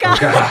 "Oh my God!"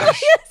 Oh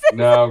gosh.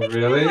 No,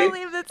 really? I can't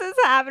believe this is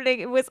happening.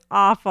 It was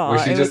awful.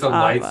 Was she just a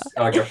light,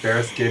 awful. a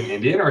fair-skinned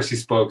Indian, or she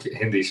spoke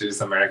Hindi? She was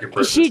just an American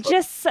person.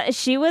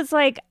 She was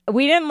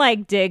we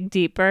didn't dig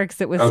deeper because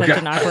it was such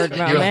an awkward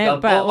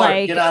moment.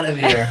 But get out of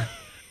here.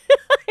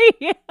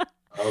 Yeah.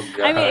 Oh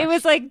gosh. I mean, it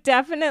was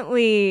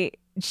definitely.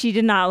 She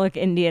did not look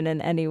Indian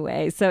in any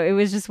way. So it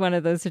was just one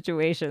of those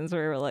situations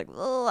where we were like,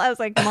 oh, I was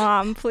like,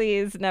 Mom,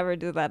 please never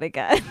do that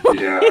again.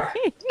 Yeah.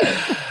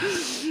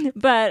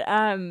 But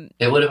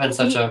it would have been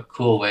such a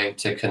cool way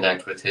to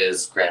connect with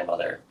his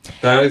grandmother.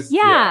 That is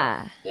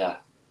yeah.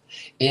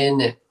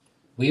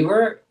 We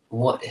were, I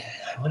want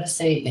to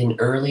say in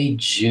early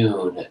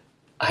June,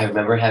 I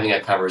remember having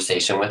a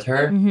conversation with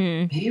her.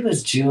 Mm-hmm. Maybe it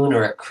was June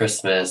or at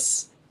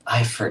Christmas.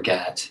 I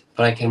forget.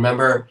 But I can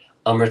remember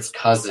Amrit's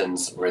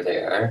cousins were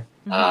there.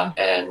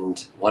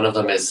 And one of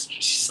them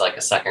she's like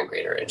a second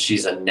grader, and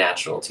she's a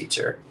natural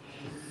teacher.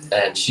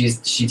 And she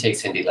takes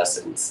Hindi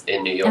lessons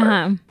in New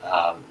York.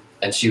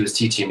 And she was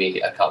teaching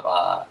me a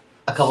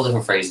couple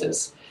different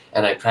phrases.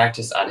 And I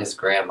practiced on his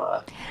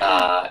grandma.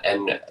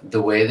 And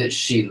the way that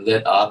she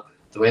lit up,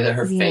 the way that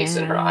her face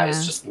and her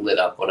eyes just lit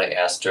up when I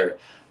asked her,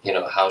 you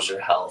know, how's your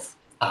health?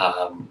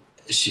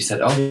 She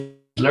said, oh,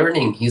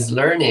 he's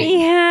learning.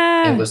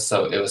 Yeah. It was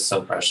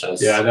so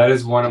precious. Yeah, that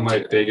is one of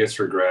my biggest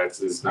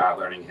regrets, is not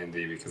learning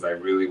Hindi, because I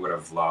really would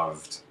have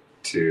loved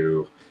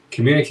to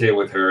communicate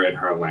with her in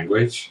her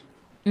language,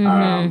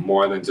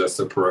 more than just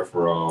a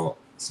peripheral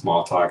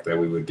small talk that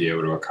we would be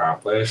able to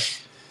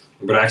accomplish,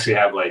 but actually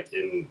have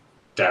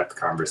in-depth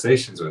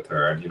conversations with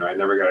her. And, you know, I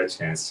never got a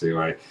chance to.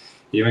 I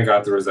even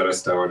got the Rosetta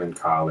Stone in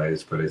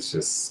college, but it's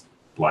just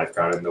life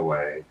got in the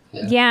way.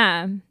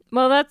 Yeah.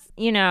 Well, that's,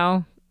 you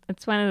know,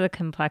 it's one of the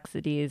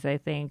complexities, I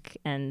think.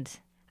 And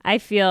I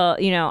feel,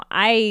 you know,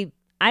 I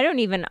don't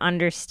even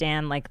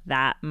understand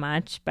that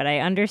much, but I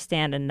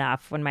understand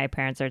enough when my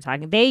parents are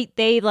talking. They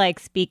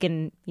speak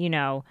in, you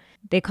know,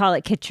 they call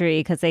it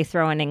Khichdi because they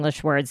throw in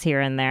English words here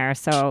and there.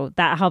 So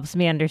that helps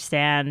me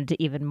understand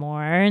even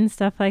more and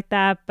stuff like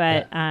that.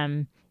 But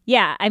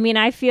yeah, I mean,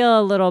 I feel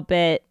a little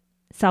bit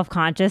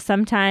self-conscious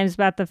sometimes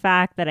about the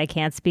fact that I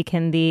can't speak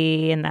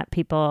Hindi and that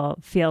people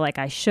feel like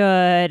I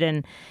should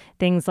and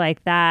things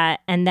like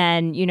that. And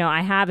then, you know,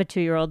 I have a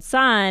 2-year-old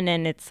son,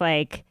 and it's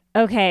like,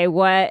 okay,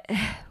 what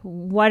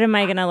am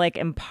I going to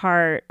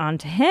impart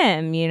onto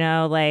him? You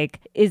know,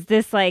 is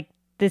this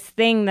this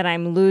thing that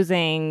I'm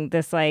losing,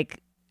 this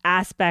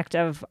aspect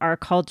of our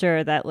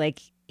culture that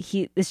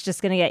it's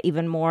just going to get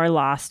even more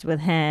lost with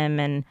him.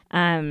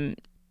 And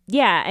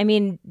yeah, I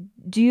mean,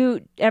 do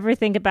you ever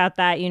think about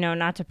that, you know,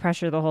 not to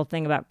pressure the whole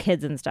thing about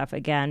kids and stuff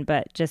again,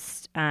 but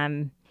just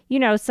you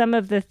know, some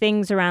of the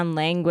things around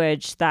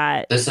language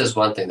that... This is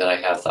one thing that I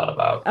have thought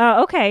about.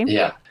 Oh, okay.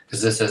 Yeah,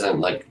 because this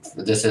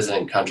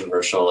isn't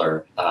controversial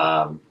or...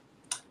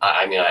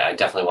 I mean, I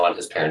definitely want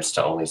his parents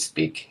to only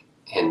speak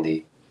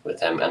Hindi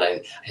with him.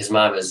 And his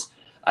mom is...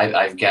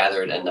 I've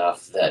gathered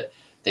enough that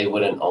they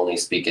wouldn't only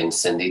speak in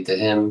Sindhi to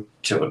him,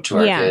 to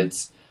our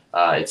kids.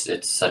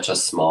 It's such a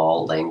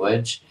small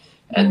language.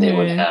 And they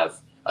would have...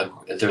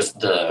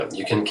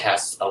 you can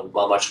cast a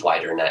much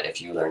wider net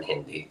if you learn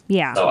Hindi.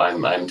 Yeah. So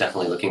I'm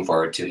definitely looking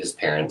forward to his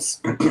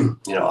parents. You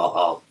know,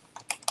 I'll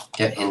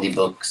get Hindi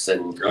books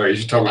and. Oh, you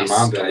should tell my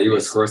mom that you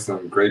would score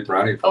some great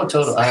brownie points.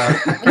 Oh, totally. I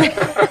think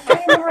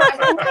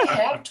I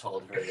have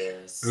told her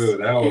this. Ooh,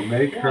 that will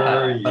make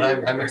her.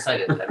 But I'm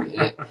excited. I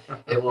mean,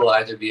 it will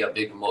either be a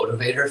big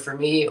motivator for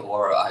me,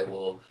 or I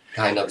will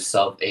kind of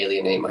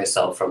self-alienate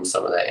myself from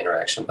some of that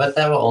interaction. But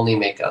that will only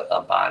make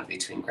a bond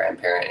between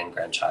grandparent and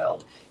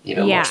grandchild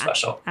even more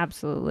special.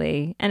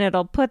 Absolutely. And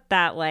it'll put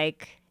that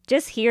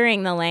just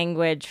hearing the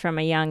language from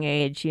a young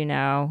age, you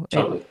know.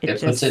 Totally.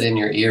 It puts it in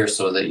your ear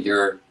so that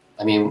you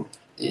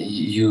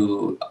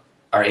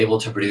are able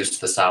to produce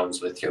the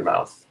sounds with your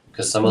mouth.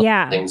 Because some of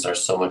the things are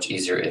so much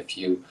easier if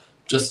you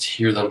just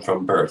hear them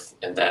from birth,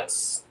 and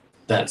that's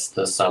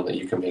the sound that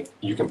you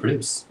can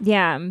produce.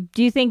 Yeah.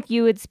 Do you think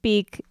you would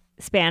speak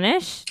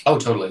Spanish? Oh,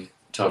 totally.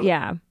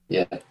 Yeah.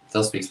 Yeah,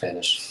 they'll speak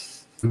Spanish.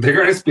 They're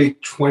going to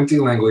speak 20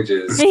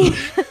 languages.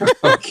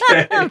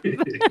 Okay.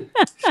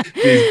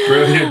 These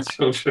brilliant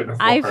children of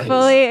I ours.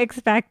 fully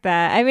expect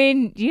that. I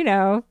mean, you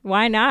know,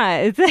 why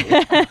not?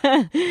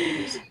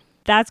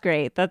 That's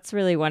great. That's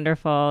really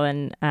wonderful.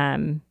 And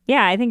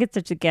yeah, I think it's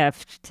such a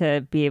gift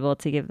to be able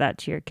to give that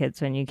to your kids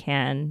when you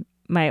can.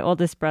 my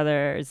oldest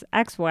brother's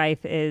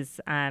ex-wife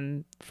is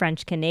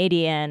French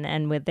Canadian,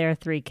 and with their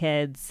 3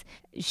 kids,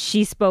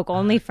 she spoke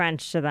only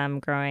French to them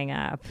growing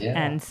up.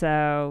 Yeah. And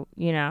so,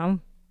 you know,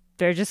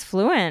 they're just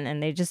fluent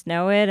and they just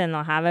know it and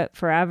they'll have it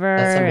forever.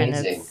 That's And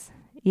amazing.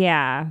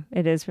 yeah,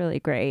 it is really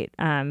great.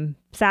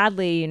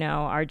 Sadly, you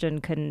know, Arjun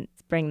couldn't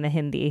bring the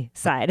Hindi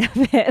side of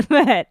it,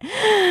 but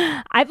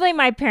I blame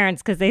my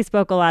parents because they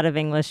spoke a lot of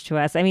English to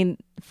us. I mean,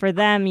 for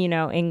them, you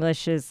know,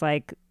 English is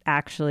like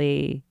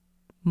actually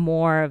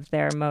more of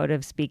their mode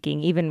of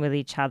speaking, even with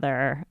each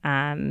other.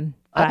 I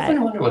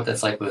often wonder what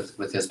that's like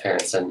with his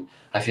parents, and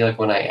I feel like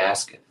when I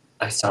ask,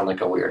 I sound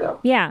like a weirdo.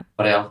 Yeah.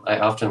 But I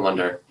often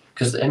wonder,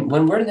 because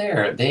when we're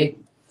there,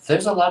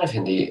 there's a lot of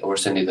Hindi or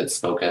Sindhi that's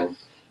spoken.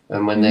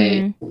 And when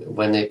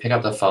they pick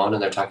up the phone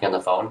and they're talking on the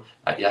phone,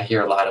 I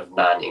hear a lot of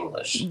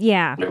non-English.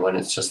 Yeah. When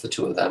it's just the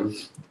two of them,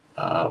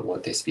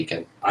 what they speak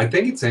in. I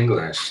think it's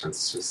English.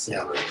 It's just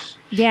English.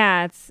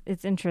 Yeah,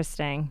 it's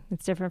interesting.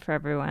 It's different for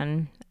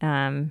everyone.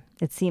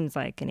 It seems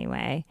like,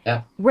 anyway.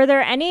 Yeah. Were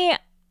there any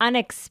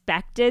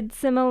unexpected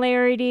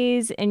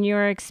similarities in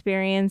your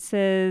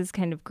experiences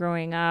kind of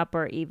growing up,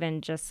 or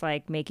even just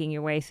like making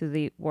your way through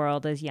the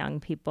world as young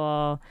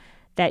people,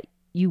 that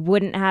you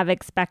wouldn't have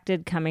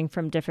expected coming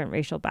from different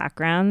racial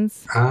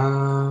backgrounds?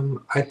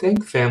 I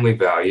think family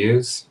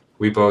values.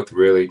 We both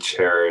really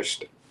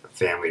cherished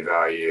family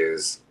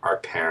values. Our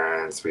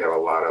parents, we have a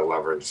lot of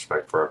love and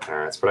respect for our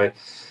parents. But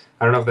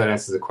I don't know if that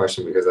answers the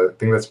question, because I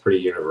think that's pretty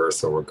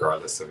universal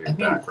regardless of your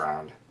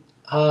background.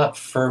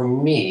 For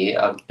me,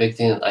 a big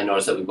thing I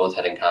noticed that we both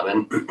had in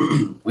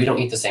common, we don't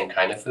eat the same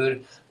kind of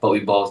food, but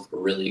we both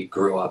really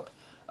grew up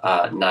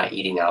not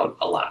eating out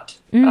a lot.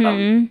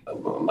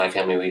 Mm-hmm. My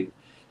family,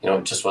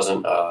 it just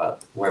wasn't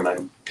where my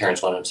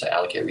parents wanted to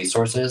allocate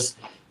resources.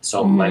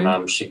 So my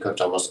mom, she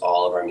cooked almost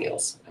all of our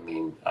meals. I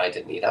mean, I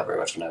didn't eat out very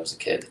much when I was a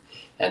kid.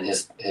 And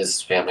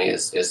his family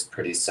is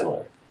pretty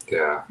similar.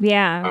 Yeah.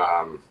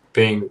 Yeah.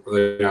 Being,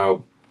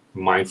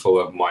 mindful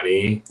of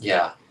money.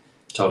 Yeah,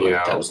 totally.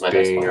 That was my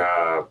being, best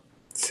one.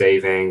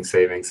 saving,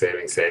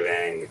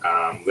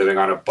 living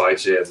on a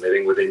budget,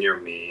 living within your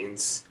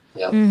means.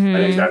 Yeah. Mm-hmm. I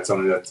think that's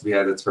something that's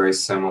very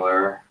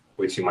similar,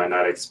 which you might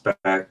not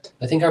expect.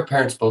 I think our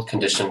parents both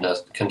conditioned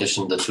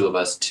the two of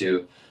us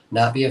to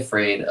not be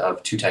afraid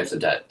of 2 types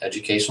of debt: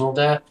 educational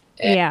debt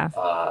and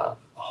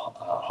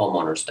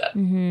homeowner's debt.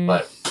 Mm-hmm.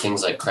 But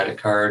things like credit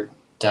card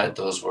debt,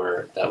 that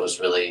was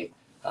really.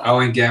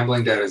 And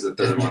gambling debt is the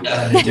third one.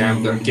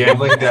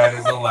 Gambling debt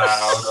is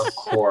allowed, of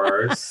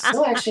course.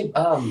 No, actually,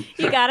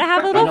 You gotta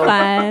have a little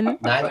fun.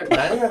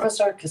 neither of us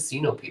are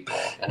casino people.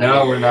 And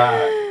No, we're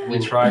not. We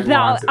tried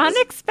No, once.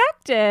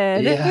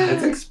 unexpected. Yeah.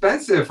 It's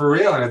expensive for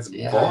real, and it's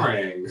Yeah.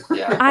 boring.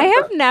 Yeah. I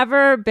have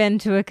never been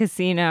to a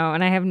casino,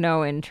 and I have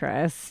no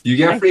interest. You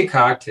get free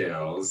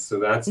cocktails, so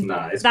that's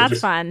nice. That's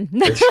fun.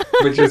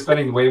 But you're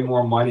spending way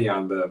more money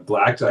on the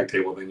blackjack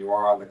table than you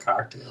are on the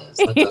cocktails.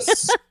 But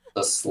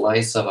the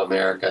slice of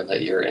America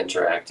that you're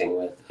interacting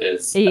with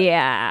is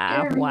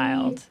Yeah, scary.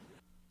 wild.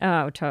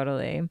 Oh,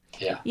 totally.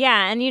 Yeah.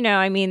 Yeah, and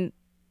I mean,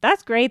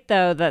 that's great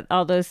though that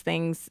all those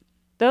things,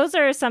 those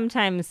are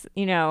sometimes,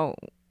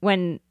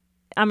 when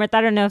Amrit, I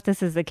don't know if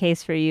this is the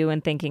case for you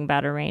when thinking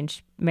about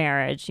arranged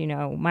marriage.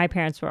 My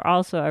parents were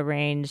also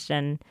arranged,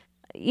 and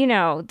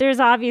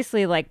there's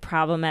obviously like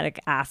problematic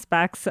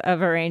aspects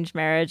of arranged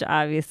marriage,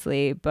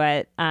 obviously,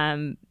 but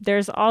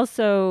there's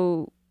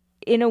also,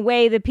 in a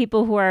way, the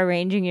people who are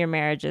arranging your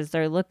marriages,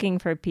 they're looking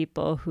for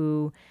people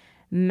who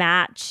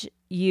match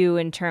you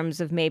in terms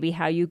of maybe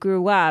how you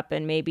grew up,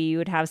 and maybe you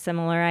would have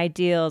similar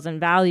ideals and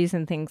values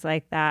and things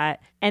like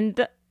that.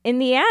 And in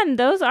the end,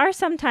 those are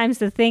sometimes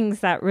the things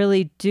that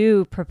really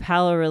do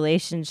propel a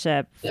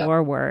relationship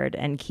forward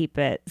and keep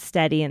it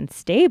steady and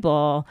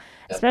stable,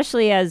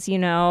 especially as,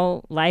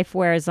 life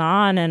wears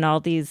on and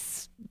all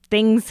these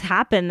things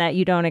happen that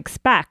you don't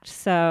expect.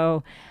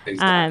 So,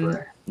 Exactly.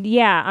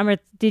 yeah, Amrit,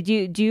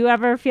 do you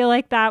ever feel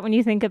like that when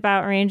you think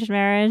about arranged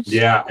marriage?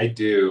 Yeah, I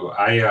do.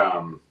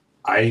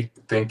 I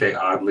think they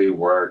oddly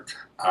work.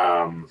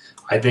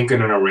 I think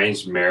in an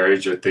arranged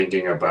marriage, you're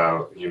thinking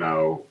about,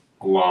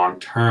 long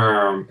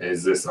term,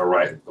 is this a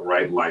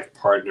right life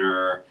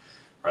partner?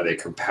 Are they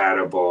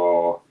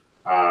compatible?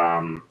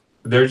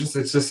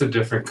 It's just a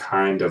different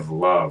kind of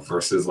love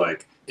versus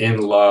like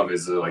in love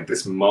is like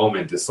this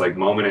moment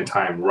in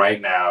time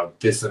right now,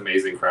 this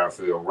amazing crowd of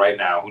food right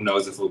now. Who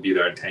knows if we'll be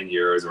there in 10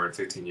 years or in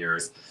 15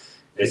 years.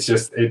 It's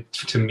just,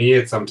 to me,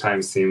 it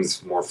sometimes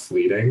seems more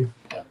fleeting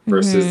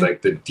versus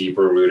like the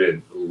deeper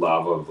rooted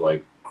love of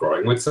like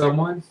growing with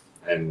someone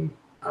and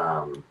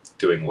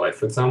doing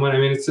life with someone. I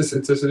mean, it's just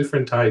a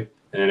different type,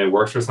 and it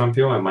works for some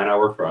people. It might not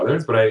work for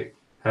others, but I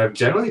have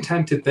generally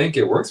tend to think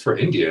it works for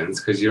Indians,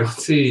 because you don't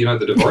see,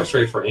 the divorce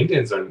rate for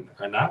Indians are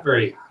not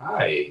very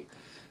high.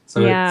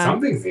 So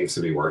something seems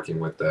to be working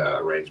with the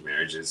arranged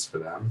marriages for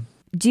them.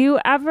 Do you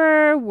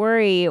ever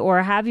worry,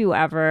 or have you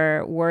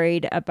ever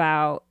worried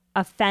about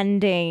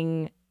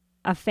offending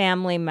a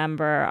family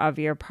member of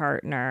your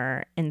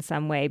partner in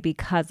some way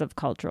because of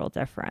cultural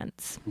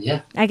difference?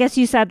 Yeah. I guess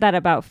you said that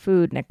about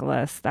food,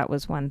 Nicholas. That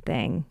was one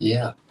thing.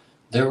 Yeah.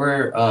 There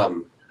were,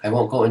 I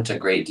won't go into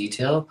great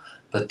detail,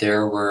 but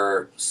there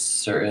were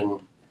certain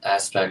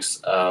aspects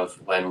of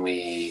when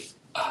we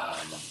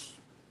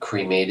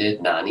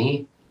cremated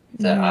Nani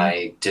that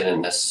I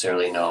didn't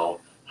necessarily know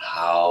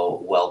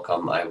how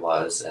welcome I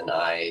was, and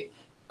I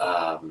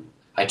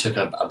took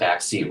a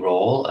backseat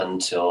role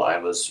until I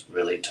was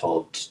really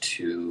told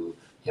to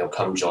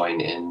come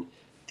join in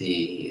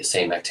the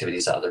same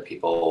activities that other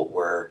people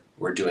were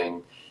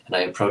doing, and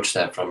I approached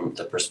that from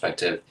the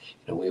perspective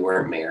we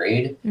weren't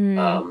married, and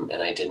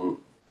I didn't.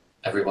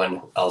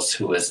 Everyone else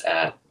who was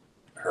at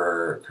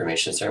her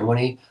cremation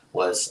ceremony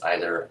was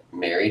either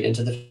married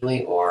into the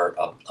family or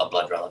a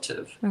blood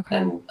relative,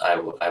 and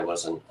I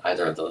wasn't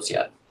either of those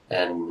yet.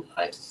 And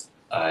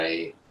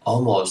I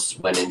almost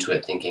went into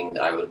it thinking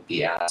that I would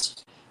be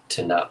asked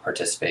to not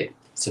participate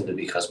simply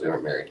because we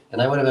weren't married,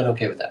 and I would have been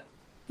okay with that.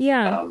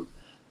 Yeah.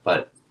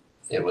 But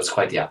it was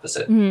quite the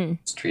opposite.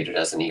 It's treated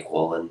as an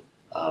equal, and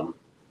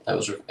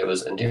it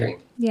was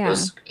endearing. Yeah.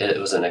 It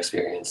was an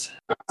experience.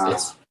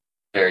 It's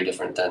very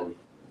different than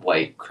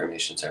white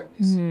cremation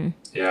ceremonies.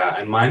 Yeah,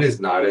 and mine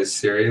is not as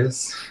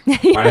serious.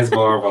 Mine is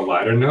more of a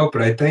lighter note,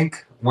 but I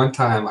think one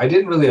time, I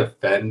didn't really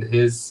offend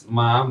his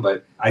mom,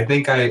 but I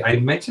think I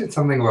mentioned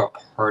something about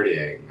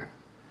partying.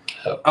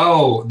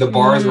 Oh, the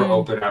bars were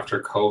open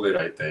after COVID,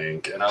 I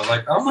think. And I was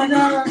like, oh my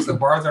gosh, the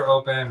bars are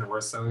open, and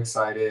we're so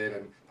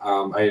excited.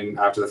 And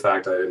after the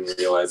fact, I didn't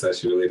realize that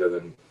she really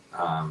doesn't,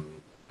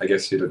 I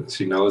guess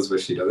she knows,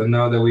 but she doesn't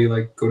know that we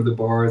like go to the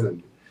bars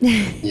and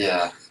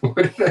yeah.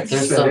 What did I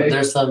say?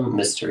 There's some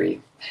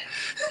mystery.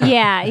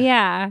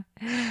 Yeah.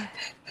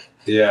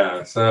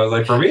 Yeah. So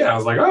like for me, I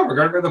was like, oh, we're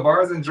gonna go to the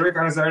bars and drink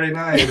on a Saturday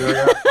night. We're gonna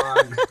have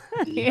fun.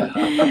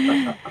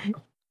 Yeah.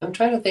 I'm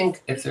trying to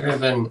think if there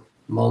have been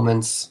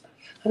moments.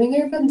 I mean,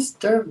 there have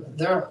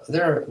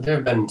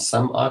been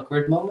some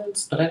awkward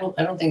moments, but I don't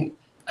think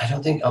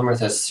Amrit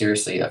has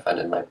seriously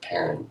offended my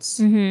parents.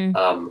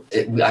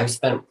 I've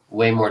spent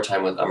way more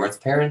time with Amrit's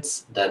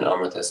parents than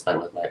Amrit has spent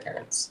with my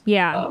parents.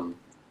 Yeah.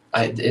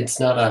 It's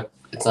not a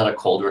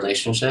cold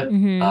relationship.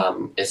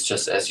 It's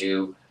just as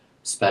you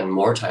spend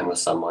more time with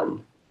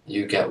someone,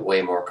 you get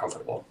way more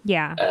comfortable.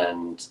 Yeah.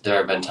 And there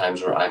have been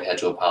times where I've had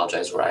to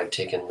apologize, where I've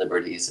taken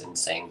liberties in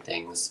saying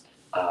things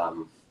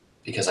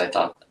because I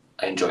thought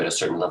I enjoyed a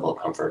certain level of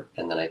comfort,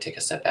 and then I take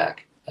a step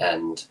back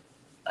and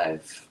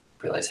I've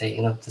realized, hey,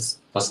 this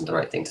wasn't the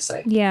right thing to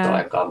say. Yeah. So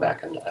I've gone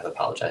back and I've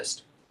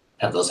apologized.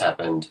 Have those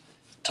happened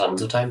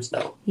tons of times?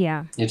 No.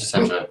 Yeah. You just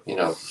have to,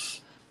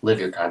 live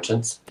your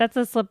conscience. That's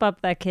a slip up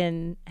that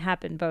can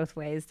happen both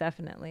ways,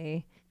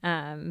 definitely.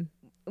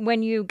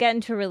 When you get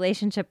into a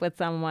relationship with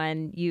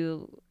someone,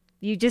 you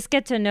just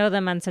get to know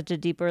them on such a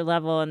deeper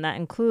level, and that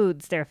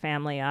includes their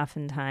family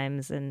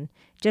oftentimes. And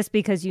just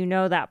because you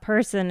know that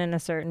person in a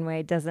certain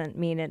way doesn't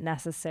mean it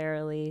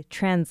necessarily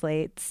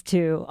translates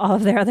to all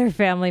of their other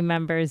family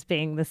members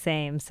being the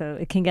same. So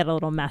it can get a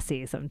little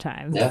messy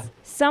sometimes. Yeah.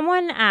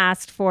 Someone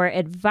asked for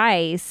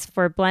advice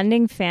for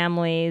blending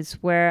families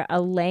where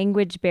a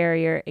language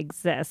barrier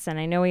exists. And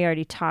I know we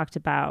already talked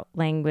about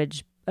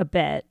language a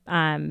bit.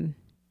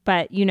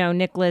 But,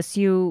 Nicholas,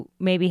 you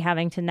may be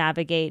having to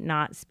navigate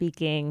not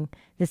speaking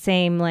the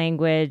same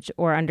language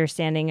or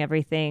understanding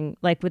everything,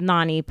 like with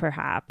Nani,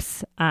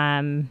 perhaps.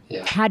 Yeah.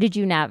 How did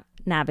you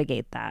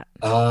navigate that?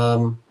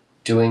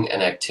 Doing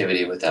an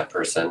activity with that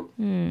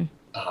person.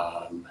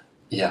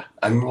 Yeah.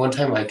 I remember one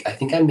time, I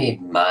think I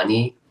made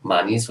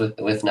manis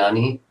with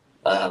Nani,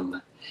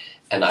 and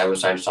I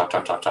was trying to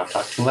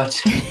talk too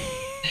much.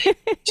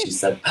 She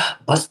said,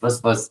 bus.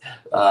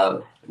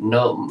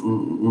 No,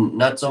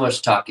 not so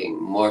much talking,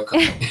 more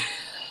cooking.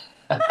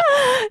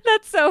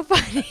 That's so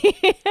funny.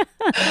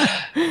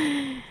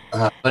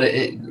 But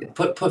it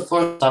put forth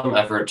some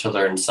effort to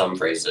learn some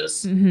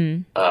phrases,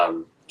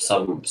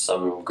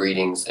 some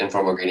greetings,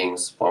 informal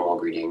greetings, formal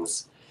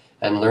greetings,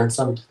 and learn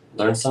some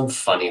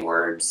funny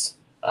words.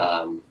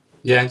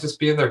 Yeah, and just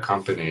be in their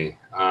company.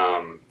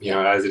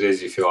 As it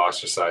is, you feel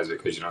ostracized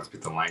because you don't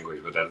speak the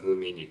language, but that doesn't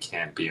mean you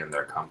can't be in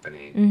their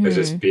company. But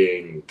just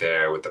being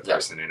there with the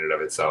person in and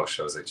of itself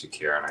shows that you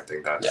care, and I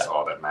think that's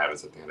all that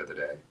matters at the end of the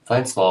day.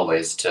 Find small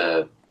ways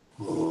to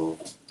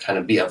kind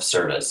of be of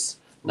service,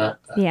 not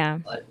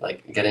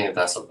like getting a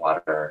glass of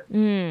water,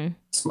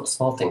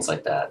 small things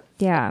like that.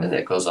 Yeah, and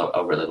it goes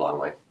a really long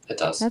way. It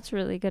does. That's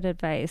really good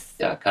advice.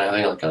 Yeah, kind of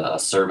having like a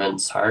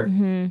servant's heart.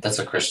 That's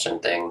a Christian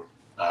thing.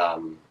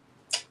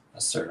 A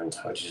servant,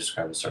 how would you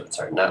describe a servant's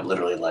heart? Not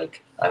literally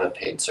like I'm a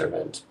paid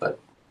servant, but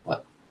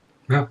what?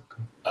 Yeah.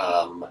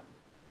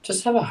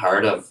 Just have a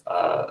heart of,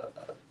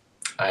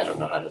 I don't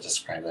know how to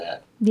describe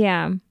that.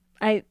 Yeah.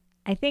 I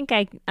think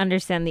I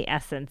understand the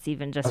essence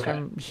even just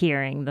from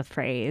hearing the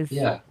phrase.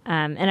 Yeah.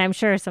 And I'm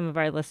sure some of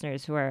our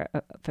listeners who are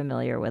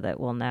familiar with it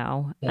will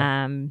know.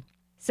 Yeah.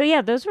 So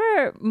yeah, those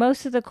were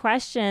most of the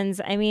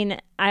questions. I mean,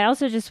 I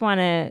also just want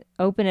to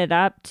open it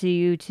up to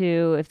you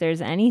two if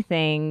there's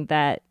anything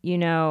that,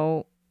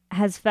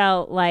 has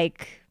felt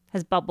like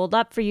has bubbled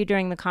up for you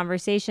during the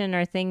conversation,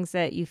 or things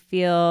that you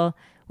feel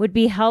would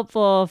be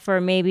helpful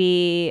for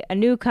maybe a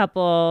new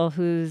couple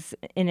who's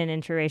in an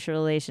interracial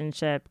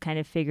relationship, kind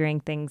of figuring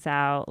things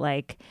out,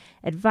 like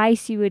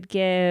advice you would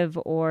give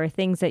or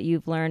things that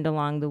you've learned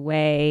along the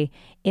way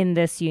in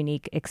this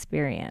unique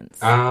experience?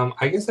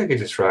 I guess I could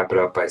just wrap it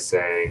up by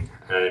saying,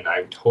 and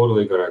I'm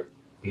totally going to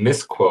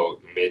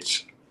misquote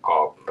Mitch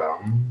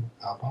Albom,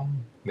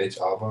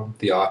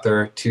 the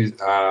author,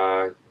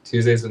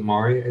 Tuesdays with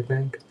Maury, I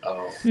think.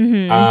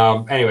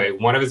 Anyway,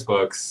 one of his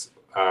books,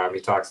 he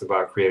talks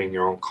about creating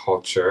your own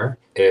culture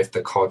if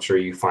the culture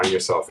you find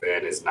yourself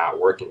in is not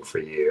working for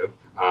you.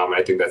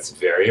 I think that's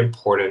very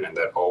important, and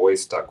that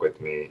always stuck with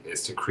me,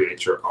 is to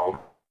create your own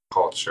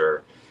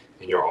culture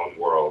in your own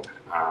world,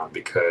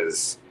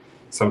 because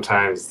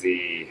sometimes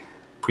the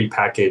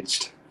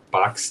prepackaged,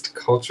 boxed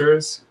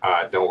cultures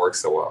don't work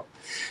so well.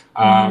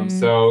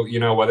 So,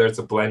 whether it's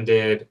a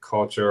blended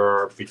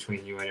culture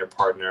between you and your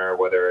partner,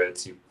 whether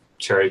it's you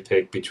cherry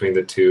pick between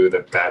the two,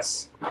 the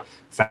best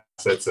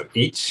facets of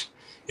each,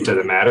 it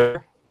doesn't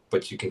matter,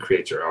 but you can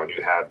create your own.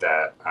 You have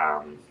that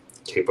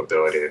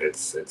capability, and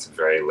it's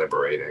very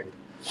liberating.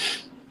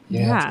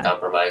 You have to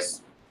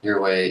compromise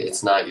your way.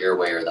 It's not your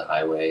way or the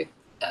highway,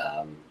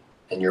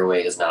 and your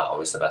way is not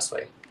always the best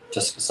way.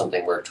 Just because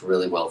something worked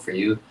really well for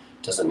you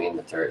doesn't mean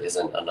that there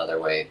isn't another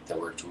way that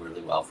worked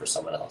really well for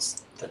someone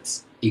else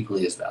that's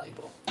equally as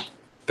valuable.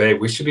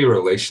 Babe, we should be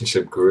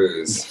relationship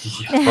gurus.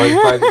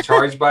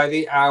 Charged by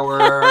the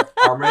hour.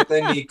 Amrit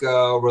and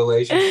Nico,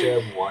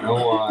 relationship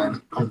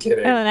 101. I'm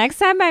kidding. The next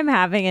time I'm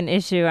having an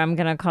issue, I'm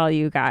going to call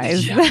you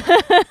guys.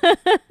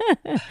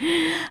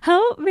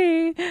 Help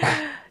me.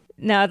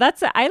 No,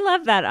 I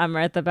love that,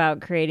 Amrit, about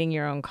creating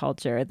your own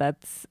culture.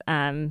 That's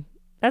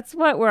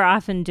what we're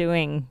often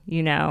doing,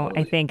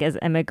 I think, as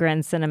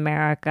immigrants in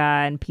America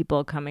and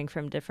people coming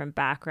from different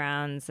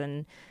backgrounds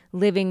and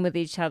living with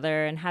each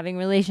other and having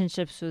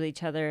relationships with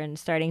each other and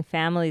starting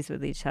families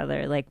with each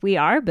other. Like, we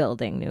are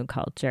building new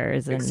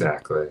cultures and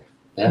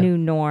new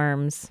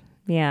norms.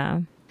 Yeah.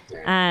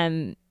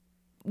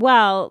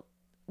 Well,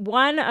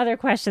 one other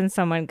question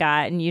someone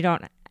got, and you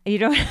don't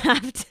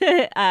have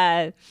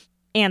to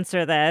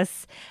answer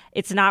this.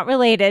 It's not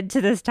related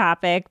to this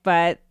topic,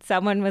 but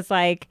someone was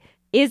like,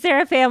 is there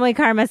a Family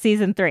Karma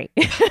season 3?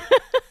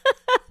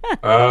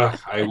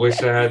 I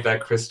wish I had that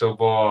crystal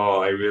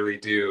ball. I really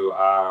do.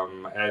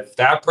 If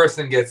that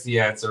person gets the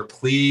answer,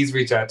 please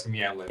reach out to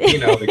me and let me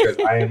know, because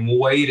I am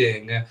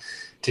waiting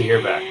to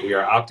hear back. We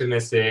are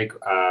optimistic.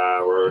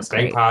 We're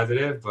staying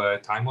positive,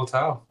 but time will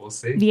tell. We'll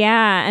see.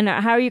 Yeah. And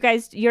how are you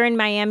guys? You're in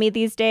Miami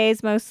these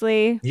days,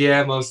 mostly?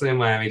 Yeah, mostly in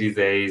Miami these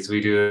days. We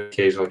do an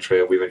occasional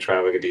trip. We've been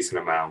traveling a decent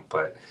amount,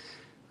 but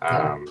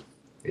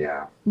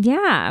yeah.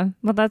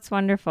 Well, that's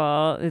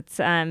wonderful.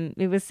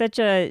 It was such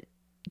a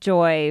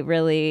joy,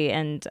 really,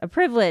 and a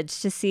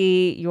privilege to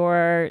see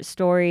your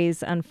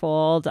stories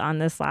unfold on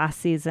this last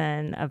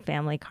season of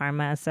Family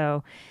Karma.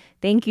 So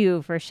thank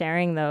you for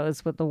sharing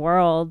those with the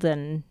world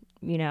and,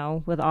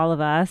 with all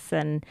of us.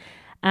 And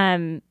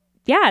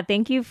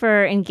thank you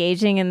for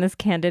engaging in this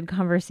candid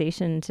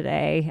conversation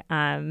today.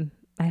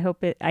 I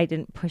hope I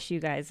didn't push you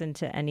guys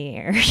into any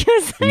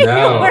areas.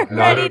 No,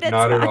 not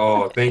at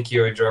all. Thank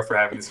you, Andrea, for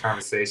having this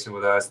conversation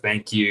with us.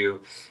 Thank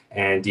you,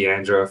 and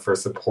Deandra, for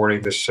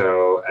supporting the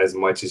show as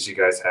much as you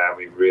guys have.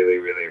 We really,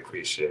 really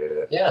appreciate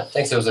it. Yeah,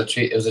 thanks. It was a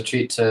treat. It was a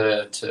treat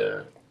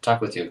to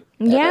talk with you.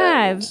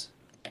 Yeah.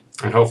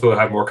 And hopefully we'll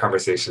have more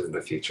conversations in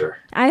the future.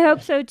 I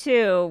hope so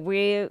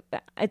too.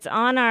 It's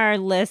on our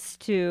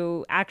list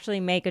to actually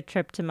make a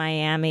trip to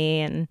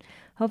Miami and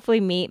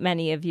hopefully meet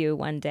many of you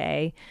one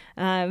day.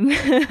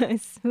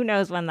 Who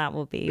knows when that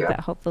will be, but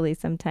hopefully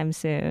sometime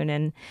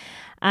soon.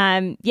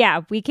 And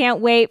we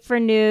can't wait for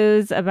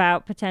news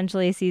about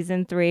potentially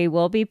season 3.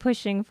 We'll be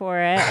pushing for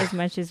it as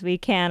much as we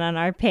can on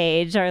our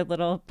page, our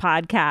little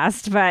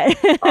podcast. But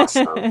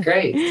awesome.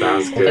 Great.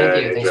 Sounds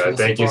good.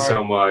 Thank you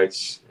so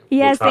much.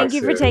 Yes, thank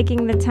you for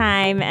taking the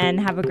time, and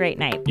have a great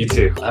night. You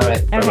too. All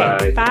right.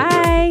 Okay,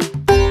 bye.